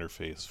voice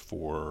interface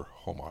for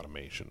home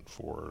automation,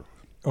 for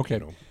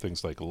Okay.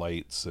 things like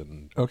lights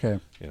and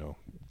Okay.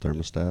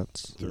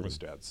 Thermostats.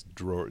 thermostats,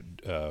 drawer,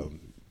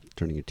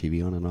 Turning your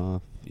TV on and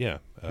off.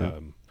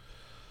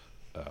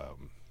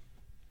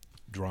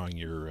 drawing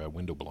your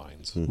window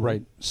blinds, Mhm.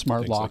 Right.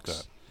 Smart things locks. like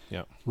that.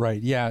 Yeah. Right.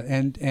 Yeah.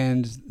 And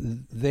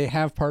they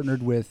have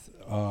partnered with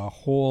a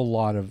whole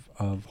lot of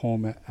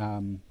home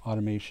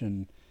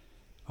automation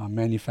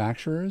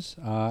manufacturers.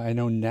 I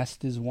know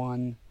Nest is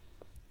one.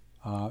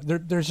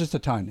 There's just a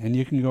ton, and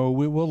you can go.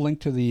 We'll link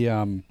to the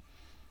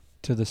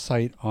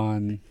site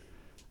on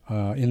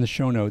in the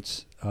show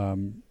notes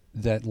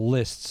that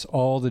lists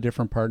all the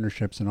different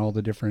partnerships and all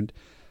the different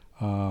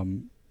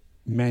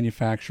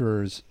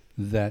manufacturers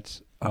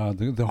that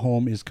the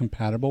home is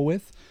compatible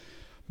with.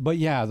 But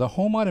yeah, the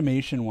home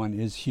automation one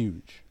is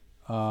huge.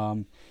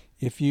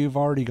 If you've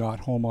already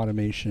got home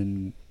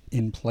automation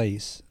in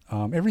place,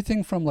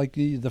 everything from like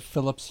the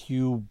Philips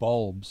Hue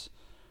bulbs,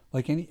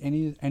 like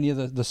any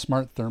of the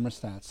smart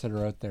thermostats that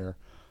are out there,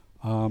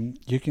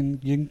 you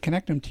can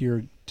connect them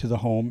to the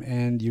home,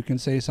 and you can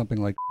say something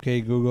like,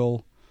 "Okay,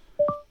 Google,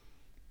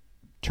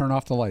 turn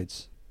off the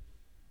lights."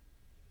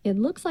 It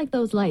looks like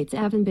those lights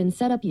haven't been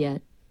set up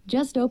yet.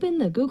 Just open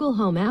the Google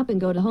Home app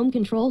and go to Home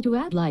Control to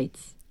add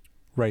lights.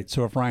 Right.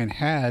 So if Ryan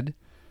had,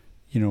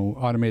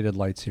 automated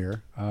lights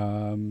here,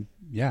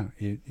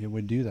 it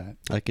would do that.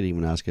 I could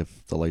even ask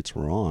if the lights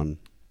were on.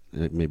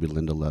 Maybe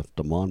Linda left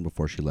them on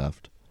before she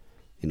left.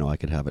 I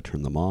could have it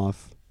turn them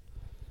off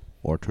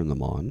or turn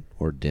them on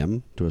or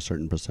dim to a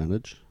certain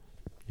percentage.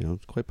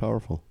 It's quite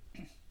powerful.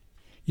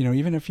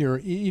 Even if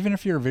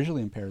you're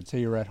visually impaired, say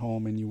you're at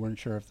home and you weren't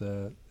sure if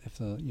the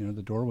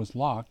door was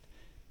locked,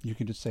 you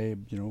could just say,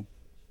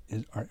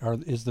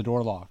 is the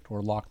door locked,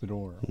 or lock the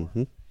door,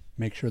 or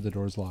make sure the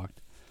door's locked.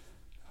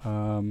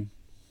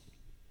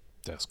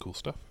 That's cool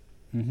stuff.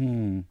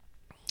 And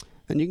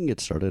you can get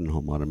started in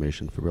home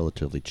automation for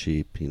relatively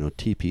cheap.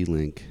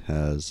 TP-Link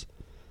has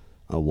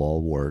a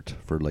wall wart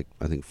for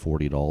I think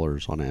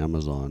 $40 on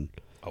Amazon.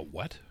 A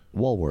what?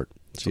 Wall wart.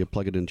 So you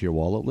plug it into your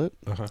wall outlet,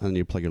 and then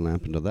you plug your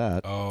lamp into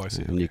that. Oh, I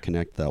see. And you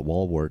connect that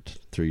wall wart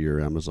through your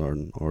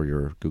Amazon or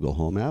your Google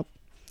Home app,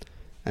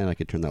 and I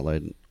could turn that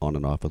light on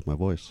and off with my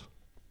voice.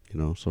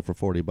 So for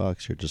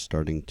 $40, you're just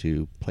starting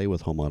to play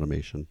with home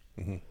automation.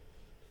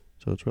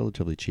 So it's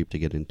relatively cheap to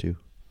get into.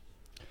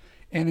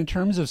 And in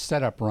terms of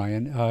setup,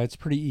 Ryan, it's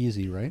pretty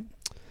easy, right?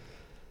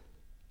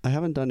 I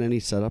haven't done any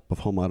setup of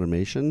home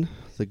automation.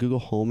 The Google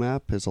Home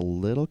app is a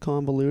little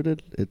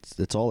convoluted.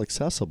 It's all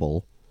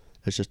accessible.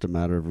 It's just a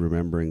matter of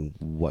remembering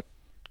what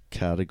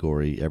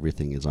category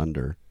everything is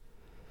under.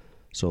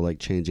 So like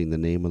changing the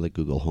name of the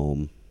Google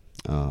Home,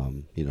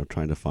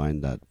 trying to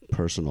find that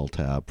personal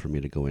tab for me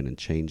to go in and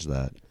change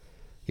that.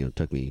 It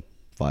took me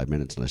 5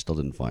 minutes and I still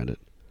didn't find it.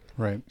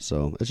 Right.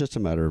 So it's just a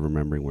matter of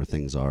remembering where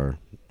things are.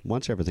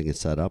 Once everything is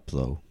set up,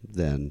 though,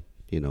 then,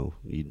 you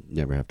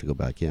never have to go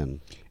back in.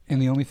 And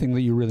the only thing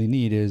that you really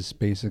need is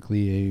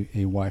basically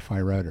a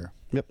Wi-Fi router.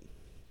 Yep.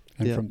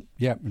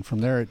 And from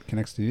there it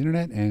connects to the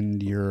internet,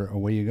 and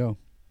away you go.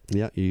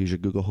 Yeah, you use your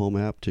Google Home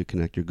app to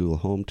connect your Google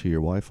Home to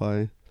your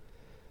Wi-Fi.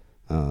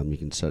 You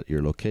can set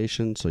your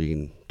location, so you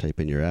can type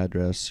in your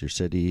address, your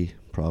city,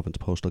 province,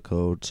 postal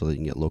code, so that you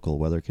can get local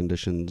weather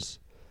conditions.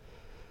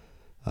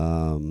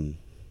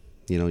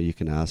 You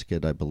can ask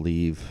it, I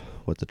believe,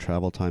 what the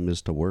travel time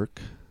is to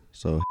work.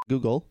 So,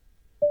 Google,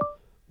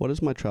 what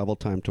is my travel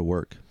time to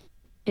work?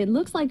 It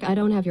looks like I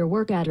don't have your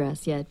work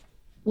address yet.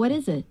 What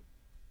is it?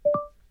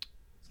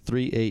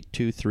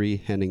 3823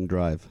 Henning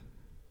Drive.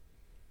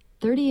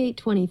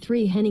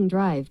 3823 Henning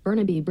Drive,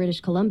 Burnaby,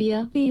 British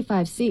Columbia,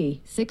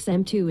 B5C,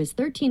 6M2 is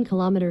 13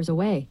 kilometers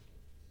away.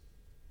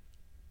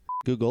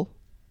 Google,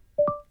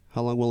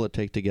 how long will it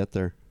take to get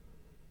there?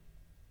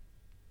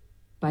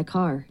 By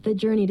car, the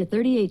journey to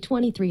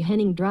 3823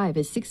 Henning Drive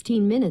is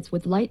 16 minutes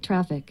with light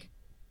traffic.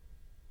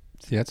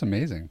 See, that's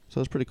amazing.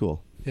 So it's pretty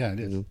cool. Yeah, it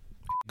is.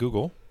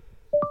 Google,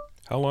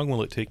 how long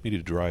will it take me to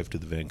drive to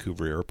the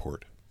Vancouver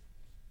airport?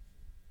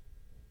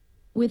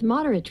 With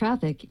moderate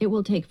traffic, it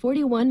will take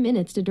 41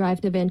 minutes to drive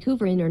to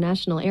Vancouver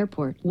International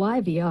Airport,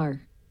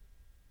 YVR.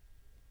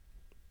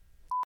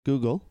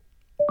 Google,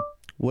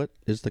 what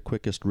is the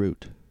quickest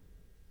route?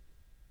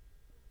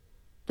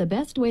 The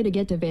best way to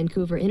get to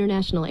Vancouver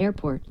International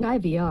Airport,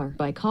 IVR,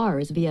 by car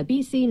is via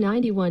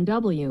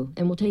BC91W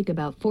and will take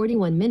about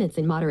 41 minutes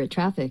in moderate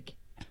traffic.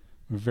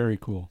 Very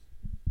cool.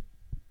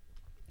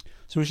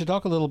 So we should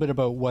talk a little bit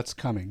about what's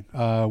coming.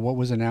 What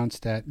was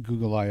announced at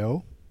Google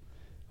I/O.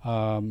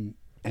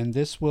 And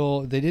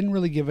they didn't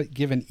really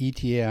give an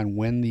ETA on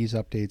when these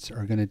updates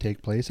are going to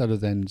take place, other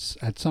than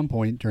at some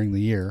point during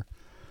the year.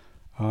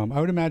 I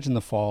would imagine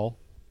the fall.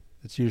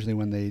 It's usually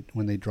when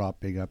they drop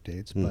big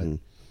updates. But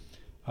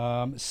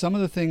some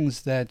of the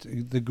things that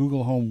the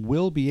Google Home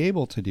will be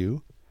able to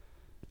do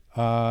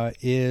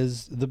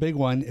is, the big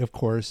one, of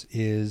course,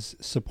 is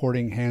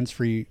supporting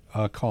hands-free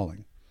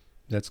calling.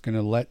 That's going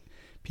to let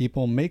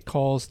people make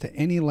calls to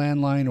any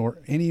landline or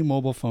any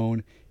mobile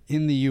phone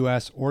in the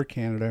U.S. or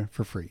Canada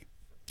for free.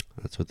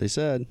 That's what they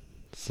said.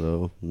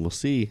 So we'll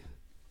see.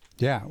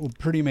 Yeah, well,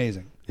 pretty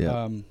amazing.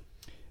 Yeah.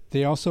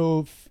 They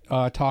also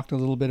talked a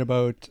little bit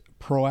about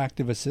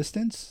proactive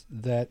assistance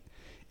that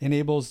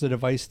enables the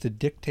device to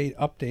dictate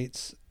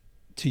updates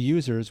to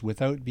users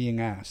without being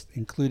asked,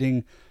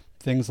 including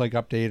things like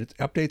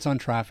updates on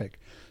traffic.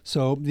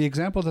 So the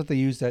example that they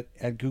used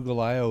at Google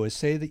I/O is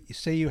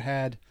say you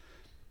had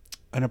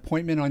an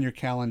appointment on your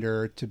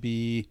calendar to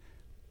be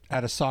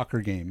at a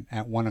soccer game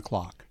at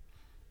 1:00.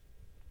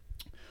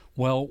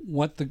 Well,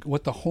 what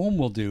the home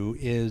will do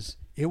is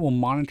it will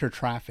monitor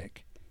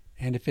traffic,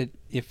 and if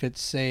it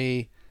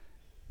say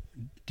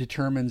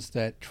determines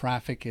that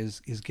traffic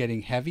is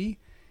getting heavy,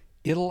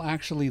 it'll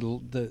actually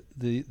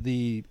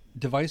the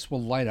device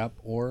will light up,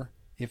 or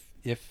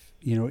if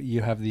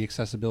you have the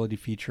accessibility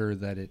feature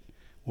that it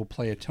will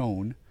play a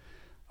tone,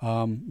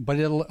 but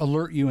it'll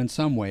alert you in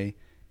some way,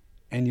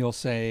 and you'll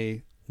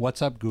say,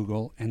 "What's up,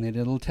 Google?" And then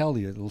it'll tell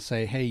you. It'll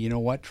say, "Hey, you know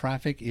what?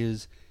 Traffic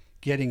is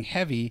getting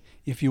heavy.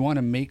 If you want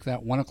to make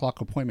that 1 o'clock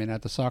appointment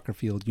at the soccer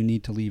field, you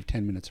need to leave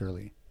 10 minutes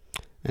early."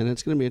 And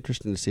it's going to be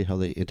interesting to see how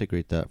they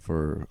integrate that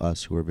for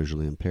us who are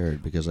visually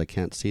impaired, because I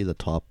can't see the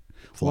top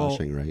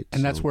flashing, right?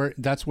 And that's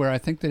where I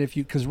think that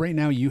because right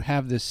now you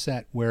have this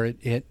set where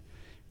it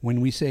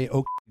when we say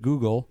 "Okay,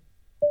 Google,"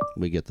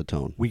 we get the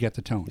tone. we get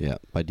the tone. Yeah,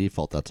 by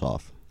default that's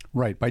off.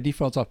 Right, by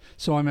default it's off.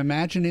 So I'm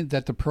imagining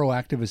that the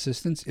proactive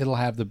assistance, it'll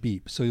have the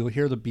beep. So you'll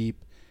hear the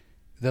beep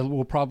that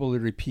will probably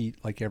repeat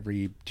like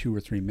every 2 or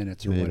 3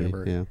 minutes or Maybe,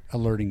 whatever, yeah.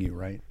 alerting you,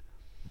 right?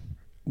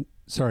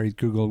 Sorry,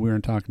 Google, we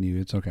weren't talking to you.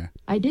 It's okay.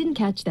 I didn't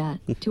catch that.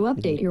 To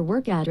update your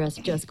work address,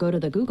 just go to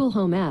the Google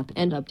Home app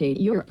and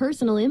update your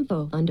personal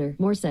info under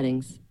More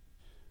Settings.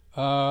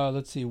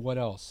 Let's see, what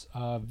else?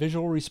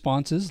 Visual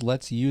Responses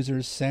lets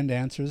users send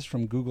answers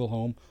from Google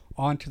Home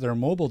onto their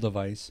mobile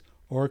device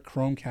or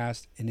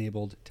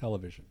Chromecast-enabled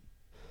television.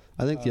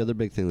 I think the other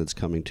big thing that's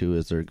coming too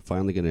is they're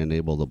finally going to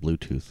enable the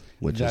Bluetooth,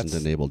 which isn't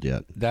enabled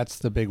yet. That's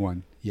the big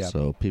one, yeah.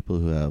 So people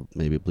who have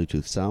maybe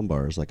Bluetooth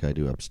soundbars like I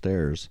do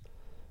upstairs,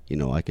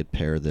 I could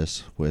pair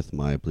this with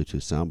my Bluetooth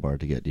soundbar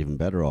to get even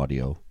better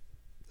audio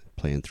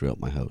playing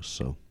throughout my house.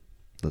 So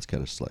that's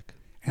kind of slick.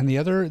 And the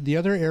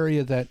other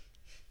area that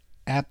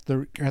at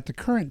the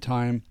current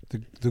time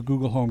the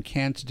Google Home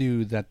can't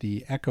do that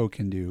the Echo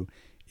can do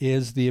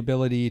is the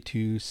ability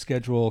to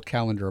schedule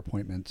calendar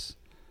appointments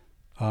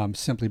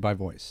simply by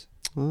voice.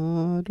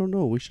 I don't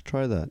know. We should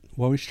try that.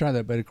 Well, we should try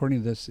that, but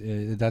according to this,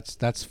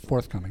 that's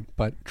forthcoming.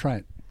 But try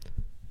it.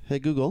 Hey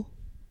Google,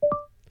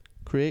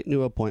 create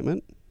new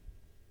appointment.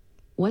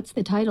 What's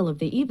the title of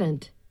the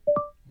event?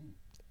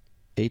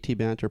 AT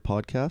Banter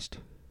Podcast,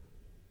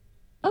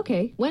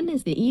 Okay, when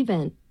is the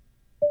event?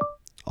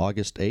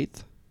 August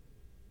 8th,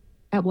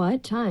 At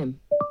what time?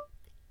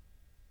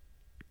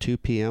 2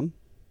 p.m.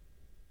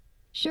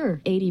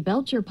 Sure, 80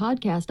 Belcher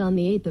podcast on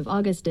the 8th of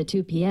August at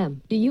 2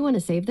 p.m. Do you want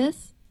to save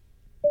this?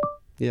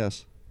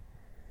 Yes.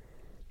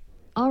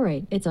 All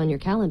right, it's on your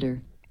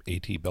calendar.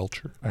 A.T.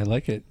 Belcher. I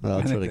like it. Well,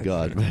 that's what I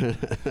got.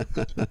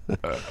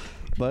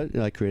 But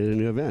I created a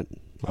new event,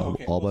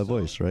 all by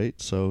voice, right?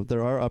 So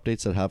there are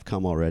updates that have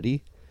come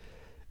already,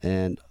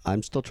 and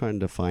I'm still trying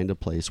to find a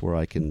place where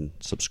I can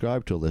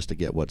subscribe to a list to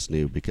get what's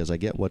new, because I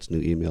get what's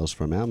new emails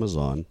from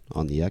Amazon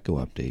on the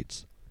Echo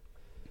updates.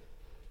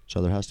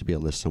 So there has to be a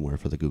list somewhere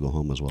for the Google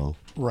Home as well.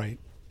 Right.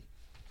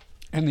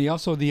 And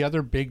the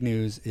other big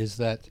news is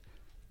that,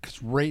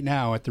 because right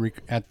now at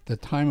the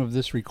time of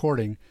this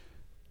recording,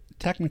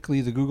 technically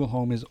the Google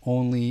Home is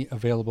only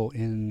available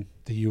in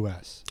the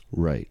U.S.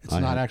 Right. It's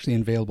not actually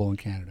available in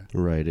Canada.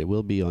 Right. It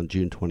will be on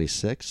June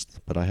 26th,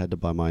 but I had to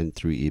buy mine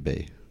through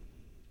eBay.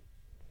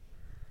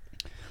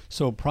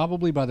 So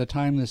probably by the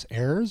time this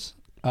airs,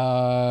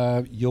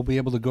 you'll be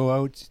able to go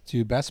out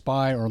to Best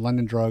Buy or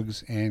London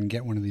Drugs and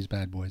get one of these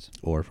bad boys.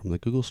 Or from the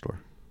Google Store.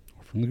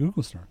 Or from the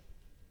Google Store.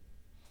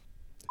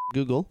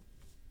 Google,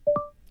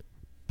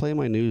 play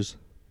my news.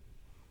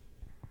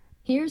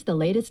 Here's the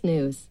latest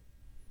news.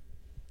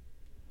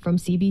 From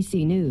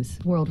CBC News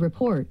World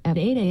Report at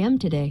 8 a.m.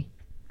 today.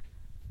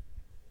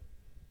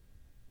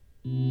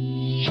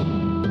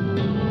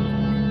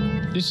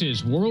 This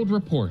is World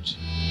Report.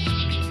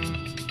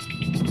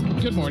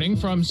 Good morning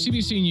from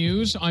CBC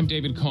News. I'm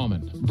David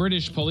Coleman.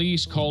 British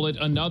police call it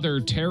another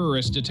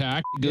terrorist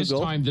attack. Google. This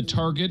time the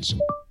targets.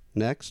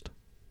 Next.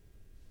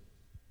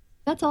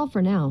 That's all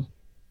for now.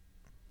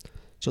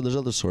 So there's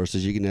other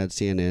sources. You can add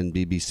CNN,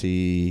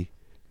 BBC,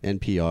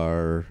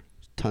 NPR,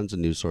 tons of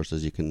news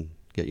sources you can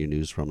get your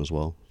news from as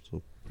well.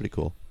 So pretty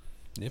cool.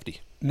 Nifty.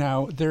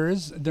 Now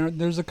there's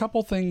a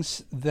couple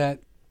things that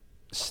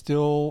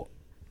still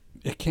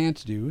it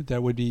can't do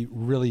that would be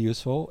really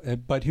useful,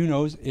 but who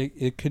knows?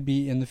 It could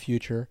be in the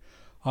future,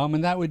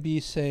 and that would be,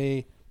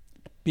 say,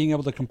 being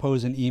able to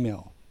compose an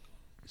email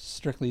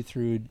strictly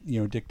through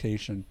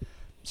dictation.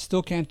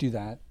 Still can't do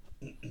that.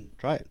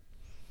 Try it.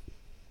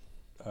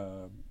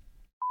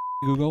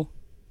 Google,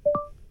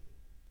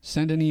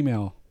 send an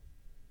email.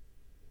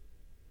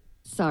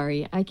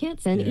 Sorry, I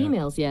can't send Yeah.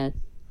 emails yet.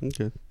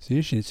 Okay.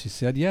 See, she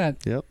said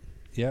yet.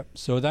 Yep.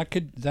 So that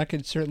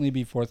could certainly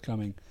be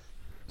forthcoming.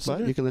 So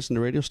But you can listen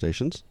to radio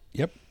stations.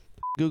 Yep.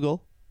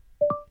 Google,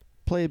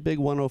 play Big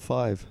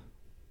 105.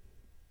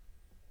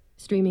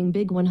 Streaming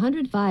Big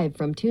 105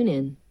 from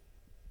TuneIn.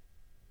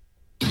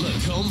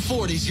 Lacombe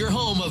Ford is your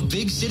home of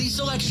big city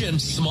selection,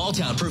 small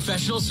town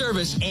professional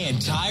service,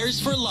 and tires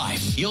for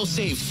life. You'll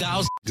save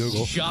thousands.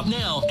 Google. Shop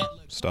now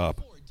at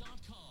Stop.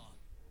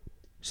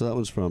 So that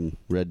one's from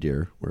Red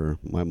Deer, where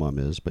my mom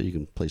is, but you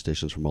can play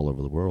stations from all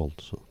over the world.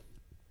 So,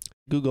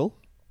 Google,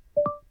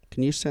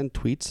 can you send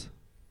tweets?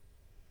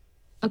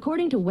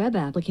 According to web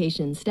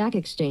application Stack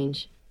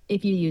Exchange,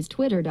 if you use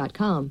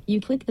twitter.com,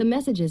 you click the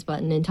messages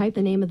button and type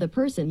the name of the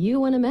person you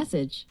want to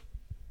message.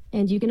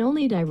 And you can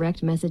only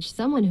direct message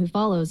someone who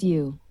follows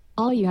you.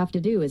 All you have to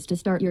do is to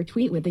start your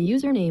tweet with the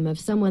username of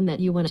someone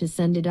that you want to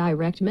send a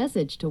direct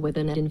message to with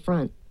an @ in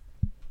front.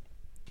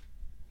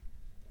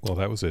 Well,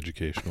 that was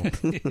educational.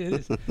 It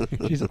is.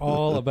 She's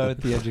all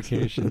about the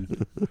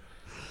education.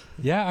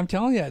 Yeah, I'm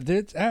telling you,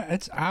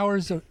 it's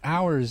hours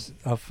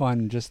of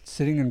fun just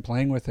sitting and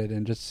playing with it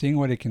and just seeing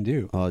what it can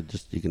do.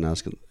 Just you can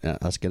ask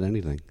it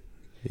anything,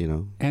 you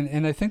know.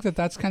 And I think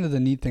that's kind of the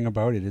neat thing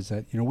about it is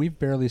that, you know, we've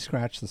barely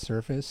scratched the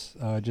surface,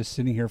 just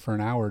sitting here for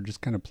an hour,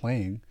 just kind of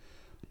playing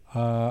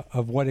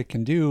of what it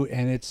can do,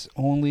 and it's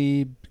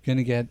only going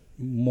to get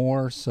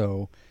more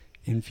so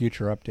in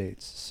future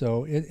updates.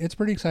 So it's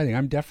pretty exciting.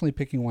 I'm definitely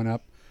picking one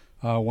up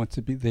once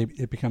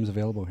it becomes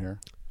available here.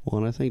 Well,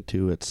 and I think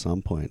too, at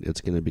some point, it's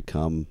going to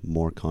become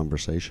more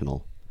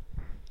conversational.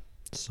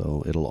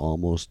 So it'll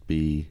almost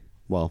be,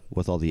 well,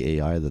 with all the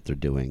AI that they're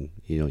doing,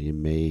 you know, you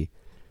may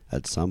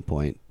at some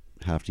point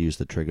have to use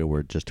the trigger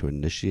word just to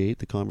initiate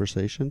the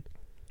conversation.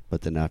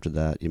 But then after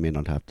that, you may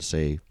not have to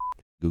say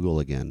Google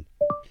again.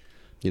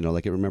 You know,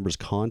 like it remembers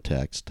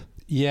context.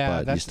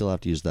 Yeah. But you still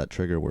have to use that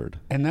trigger word.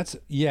 And that's,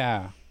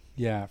 yeah,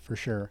 for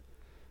sure.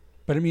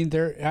 But I mean,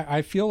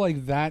 I feel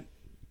like that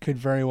could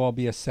very well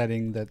be a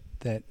setting that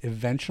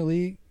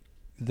eventually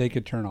they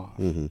could turn off.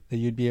 Mm-hmm. That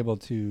you'd be able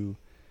to,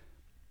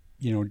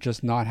 you know,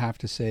 just not have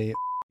to say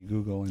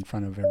Google in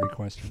front of every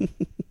question.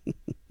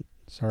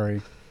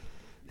 Sorry.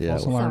 Yeah.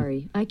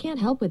 Sorry, I can't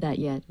help with that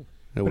yet.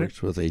 It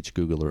works with H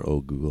Google or O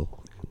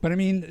Google. But I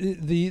mean,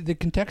 the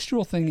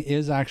contextual thing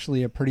is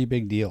actually a pretty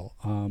big deal.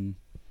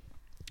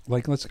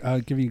 Like, let's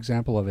give you an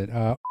example of it.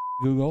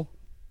 Google,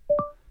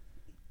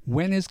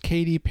 when is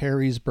Katy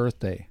Perry's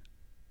birthday?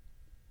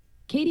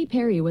 Katy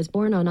Perry was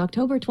born on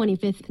October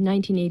 25th,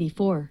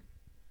 1984.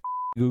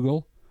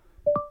 Google,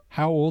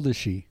 how old is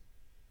she?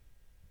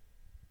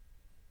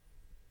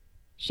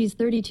 She's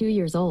 32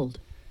 years old.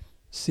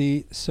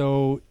 See,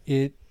 so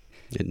it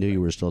knew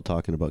you were still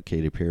talking about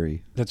Katy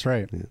Perry. That's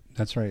right. Yeah.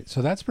 That's right.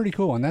 So that's pretty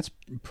cool, and that's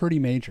pretty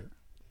major.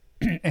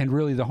 And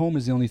really, the home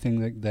is the only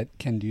thing that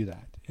can do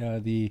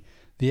that. The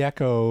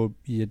Echo,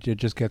 it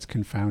just gets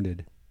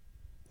confounded.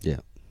 Yeah.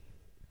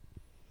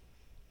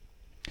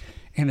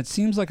 And it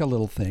seems like a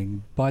little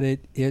thing, but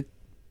it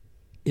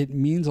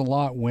means a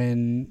lot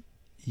when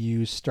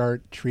you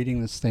start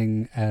treating this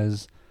thing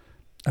as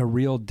a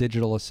real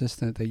digital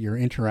assistant that you're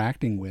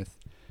interacting with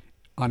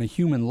on a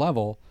human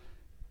level.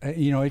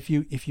 You know, if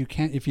you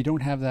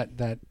don't have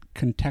that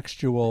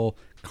contextual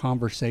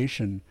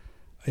conversation,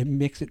 it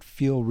makes it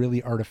feel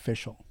really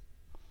artificial.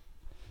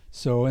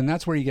 So, and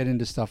that's where you get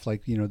into stuff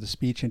like, you know, the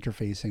speech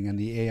interfacing and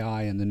the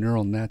AI and the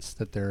neural nets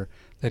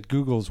that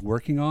Google's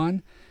working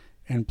on.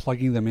 And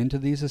plugging them into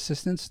these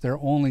assistants, they're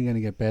only going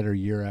to get better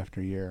year after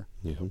year.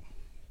 Yeah.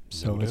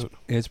 So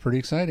it's pretty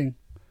exciting.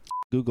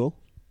 Google,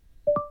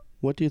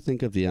 what do you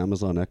think of the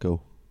Amazon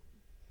Echo?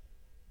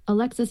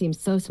 Alexa seems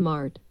so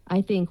smart.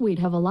 I think we'd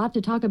have a lot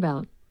to talk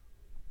about.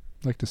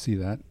 I'd like to see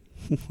that.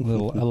 A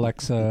little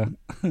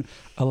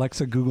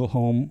Alexa Google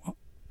Home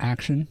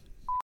action.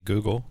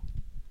 Google,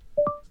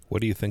 what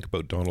do you think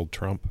about Donald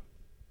Trump?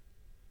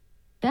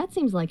 That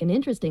seems like an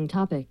interesting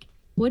topic.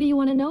 What do you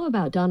want to know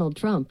about Donald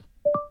Trump?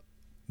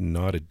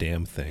 Not a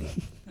damn thing.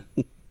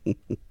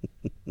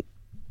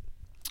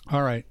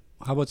 All right.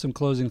 How about some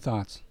closing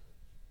thoughts?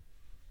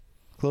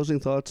 Closing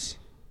thoughts.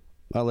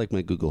 I like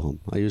my Google Home.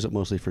 I use it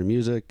mostly for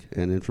music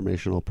and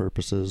informational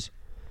purposes.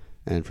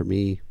 And for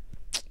me,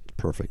 it's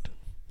perfect.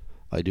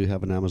 I do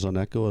have an Amazon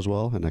Echo as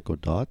well, an Echo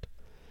Dot.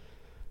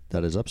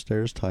 That is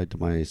upstairs tied to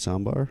my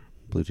soundbar,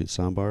 Bluetooth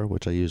soundbar,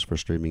 which I use for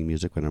streaming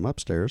music when I'm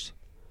upstairs.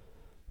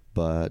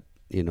 But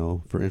you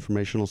know, for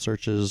informational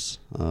searches,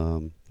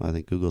 I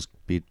think Google's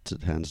beats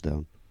it hands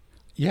down.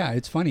 Yeah,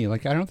 it's funny.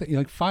 Like, I don't think,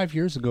 like 5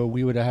 years ago,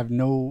 we would have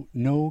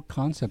no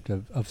concept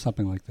of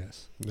something like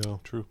this. No,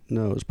 true.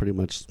 No, it was pretty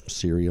much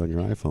Siri on your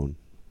iPhone.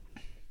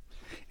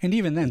 And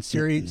even then,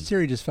 Siri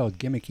just felt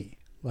gimmicky.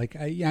 Like,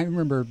 I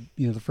remember,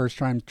 you know, the first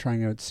time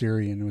trying out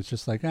Siri, and it was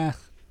just like, like,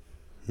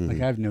 I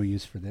have no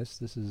use for this.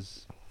 This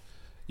is...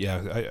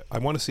 Yeah, I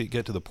want to see it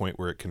get to the point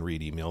where it can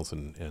read emails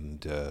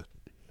and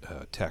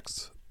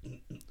texts.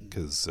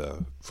 Because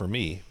for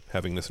me,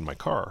 having this in my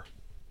car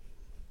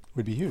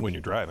would be huge. When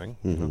you're driving,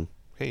 you know,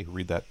 hey,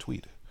 read that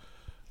tweet,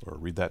 or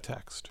read that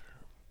text,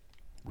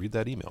 read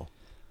that email.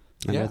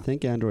 And I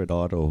think Android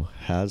Auto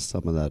has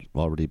some of that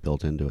already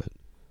built into it.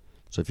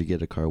 So if you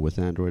get a car with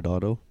Android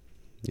Auto,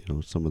 you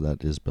know, some of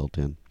that is built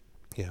in.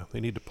 Yeah, they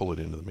need to pull it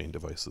into the main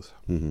devices.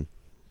 Mm-hmm.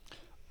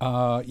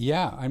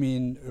 Yeah, I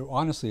mean,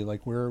 honestly,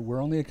 like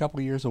we're only a couple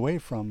of years away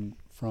from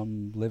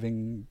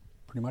living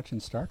pretty much in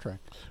Star Trek.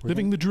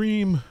 Living the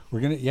dream. We're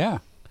gonna, you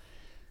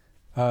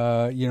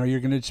know, you're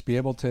gonna just be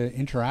able to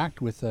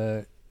interact with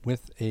a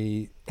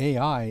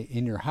AI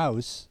in your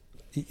house.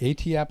 The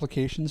AT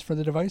applications for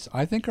the device,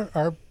 I think,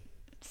 are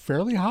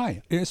fairly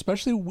high,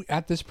 especially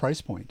at this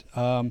price point.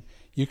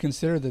 You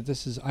consider that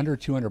this is under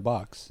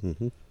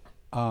 $200.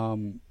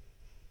 Mm-hmm.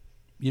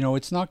 You know,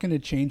 it's not going to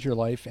change your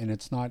life, and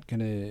it's not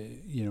going to,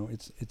 you know,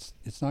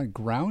 it's not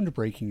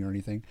groundbreaking or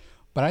anything.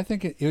 But I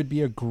think it would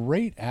be a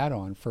great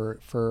add-on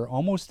for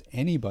almost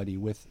anybody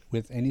with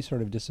any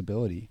sort of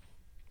disability.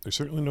 There's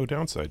certainly no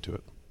downside to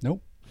it.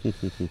 Nope.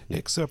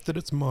 except that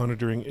it's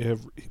monitoring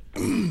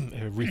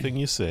everything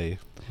you say.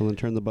 Well, then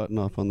turn the button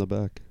off on the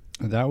back.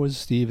 That was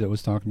Steve that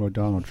was talking about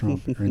Donald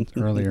Trump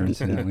earlier,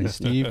 incidentally.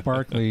 Steve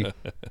Barkley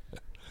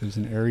lives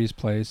in Aries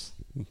Place.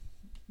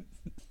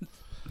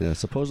 Yeah,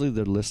 supposedly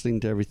they're listening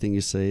to everything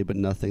you say, but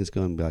nothing's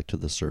going back to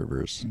the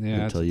servers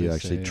until you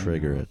actually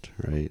trigger it,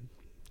 right?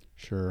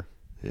 Sure.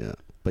 Yeah.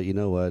 But you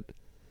know what?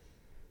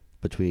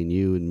 Between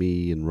you and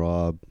me and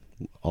Rob,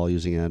 all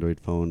using Android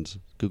phones,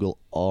 Google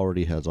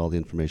already has all the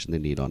information they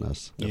need on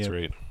us. That's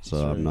right.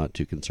 So I'm not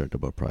too concerned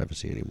about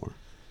privacy anymore.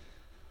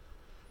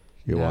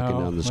 You're walking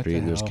down the street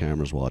and there's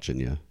cameras watching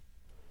you.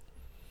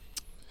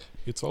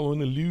 It's all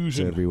an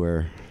illusion. It's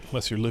everywhere.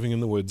 Unless you're living in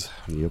the woods.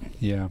 Yep.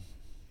 Yeah.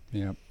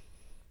 Yep.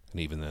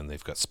 And even then,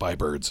 they've got spy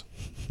birds.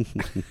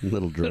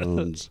 Little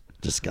drones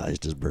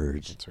disguised as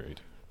birds. That's right.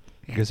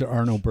 Because there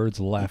are no birds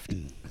left.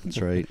 That's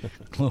right.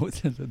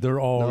 They're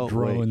all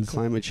drones. Wait,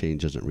 climate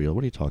change isn't real.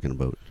 What are you talking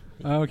about?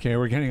 Okay,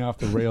 we're getting off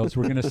the rails.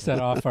 We're going to set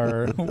off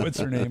our, what's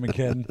her name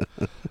again?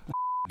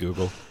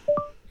 Google,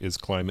 is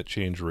climate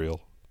change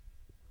real?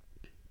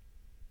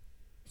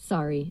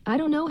 Sorry, I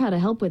don't know how to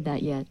help with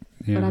that yet,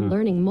 but I'm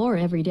learning more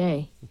every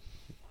day.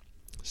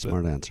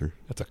 Smart answer.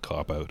 That's a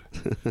cop-out.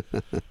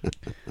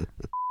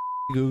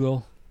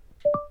 Google,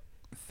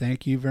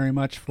 thank you very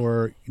much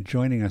for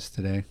joining us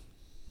today.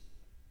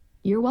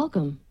 You're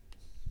welcome.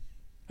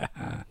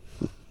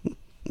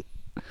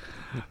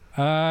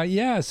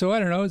 Yeah, so I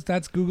don't know.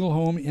 That's Google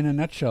Home in a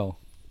nutshell.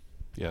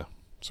 Yeah,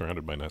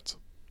 surrounded by nuts.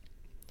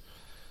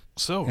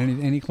 So,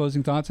 any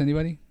closing thoughts,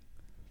 anybody?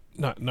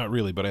 Not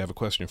really, but I have a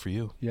question for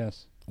you.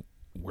 Yes.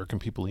 Where can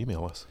people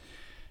email us?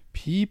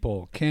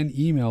 People can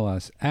email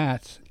us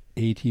at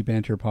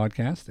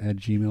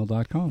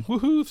atbanterpodcast@gmail.com.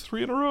 Woohoo,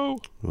 3 in a row.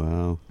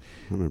 Wow.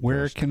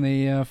 Where can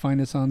they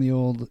find us on the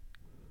old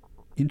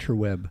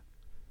interweb?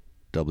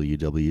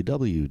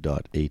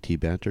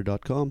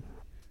 www.atbanter.com.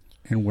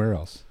 And where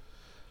else?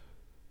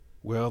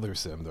 Well, there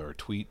are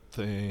tweet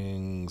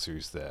things.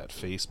 There's that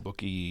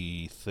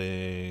Facebooky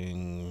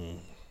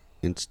thing.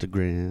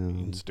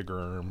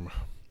 Instagram.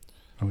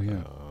 Oh,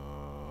 yeah.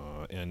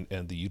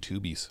 And the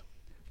YouTubies.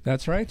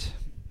 That's right.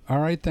 All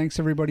right. Thanks,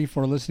 everybody,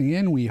 for listening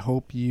in. We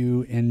hope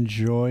you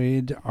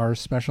enjoyed our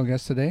special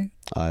guest today.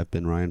 I've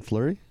been Ryan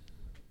Fleury.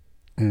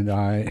 And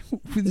we're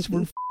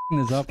f***ing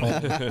this up.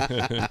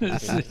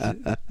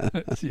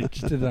 You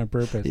just did it on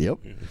purpose. Yep.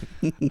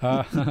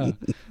 All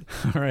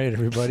right,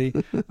 everybody.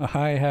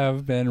 I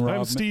have been Rob.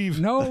 I'm Steve.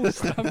 No,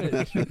 stop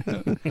it.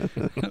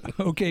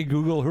 Okay,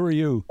 Google, who are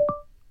you?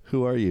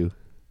 Who are you?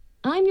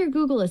 I'm your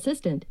Google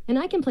Assistant, and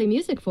I can play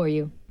music for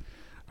you.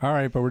 All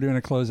right, but we're doing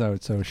a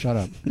closeout, so shut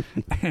up.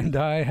 And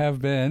I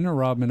have been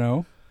Rob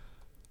Minot.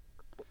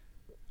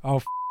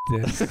 Oh,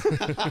 this.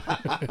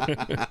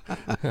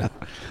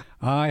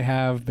 I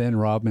have been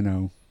Rob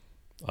Minot.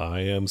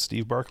 I am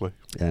Steve Barkley.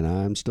 And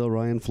I'm still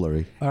Ryan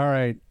Fleury. All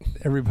right,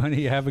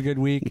 everybody, have a good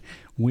week.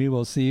 We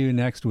will see you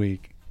next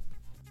week.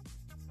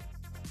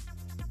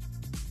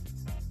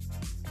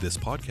 This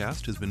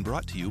podcast has been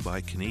brought to you by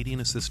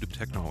Canadian Assistive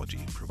Technology,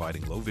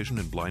 providing low vision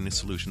and blindness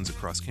solutions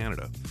across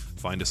Canada.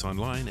 Find us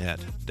online at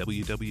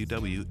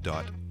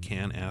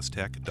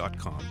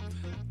www.canasstech.com.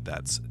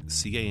 That's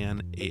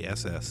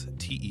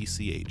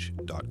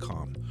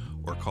CANASSTECH.com.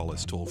 Or call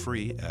us toll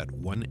free at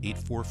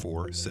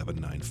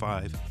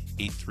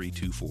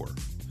 1-844-795-8324.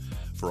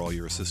 For all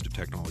your assistive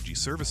technology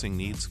servicing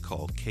needs,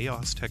 call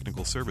Chaos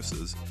Technical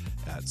Services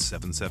at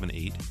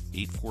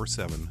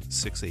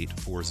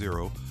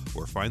 778-847-6840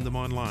 or find them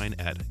online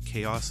at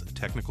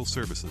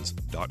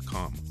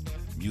chaostechnicalservices.com.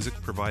 Music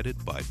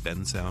provided by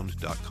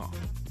bensound.com.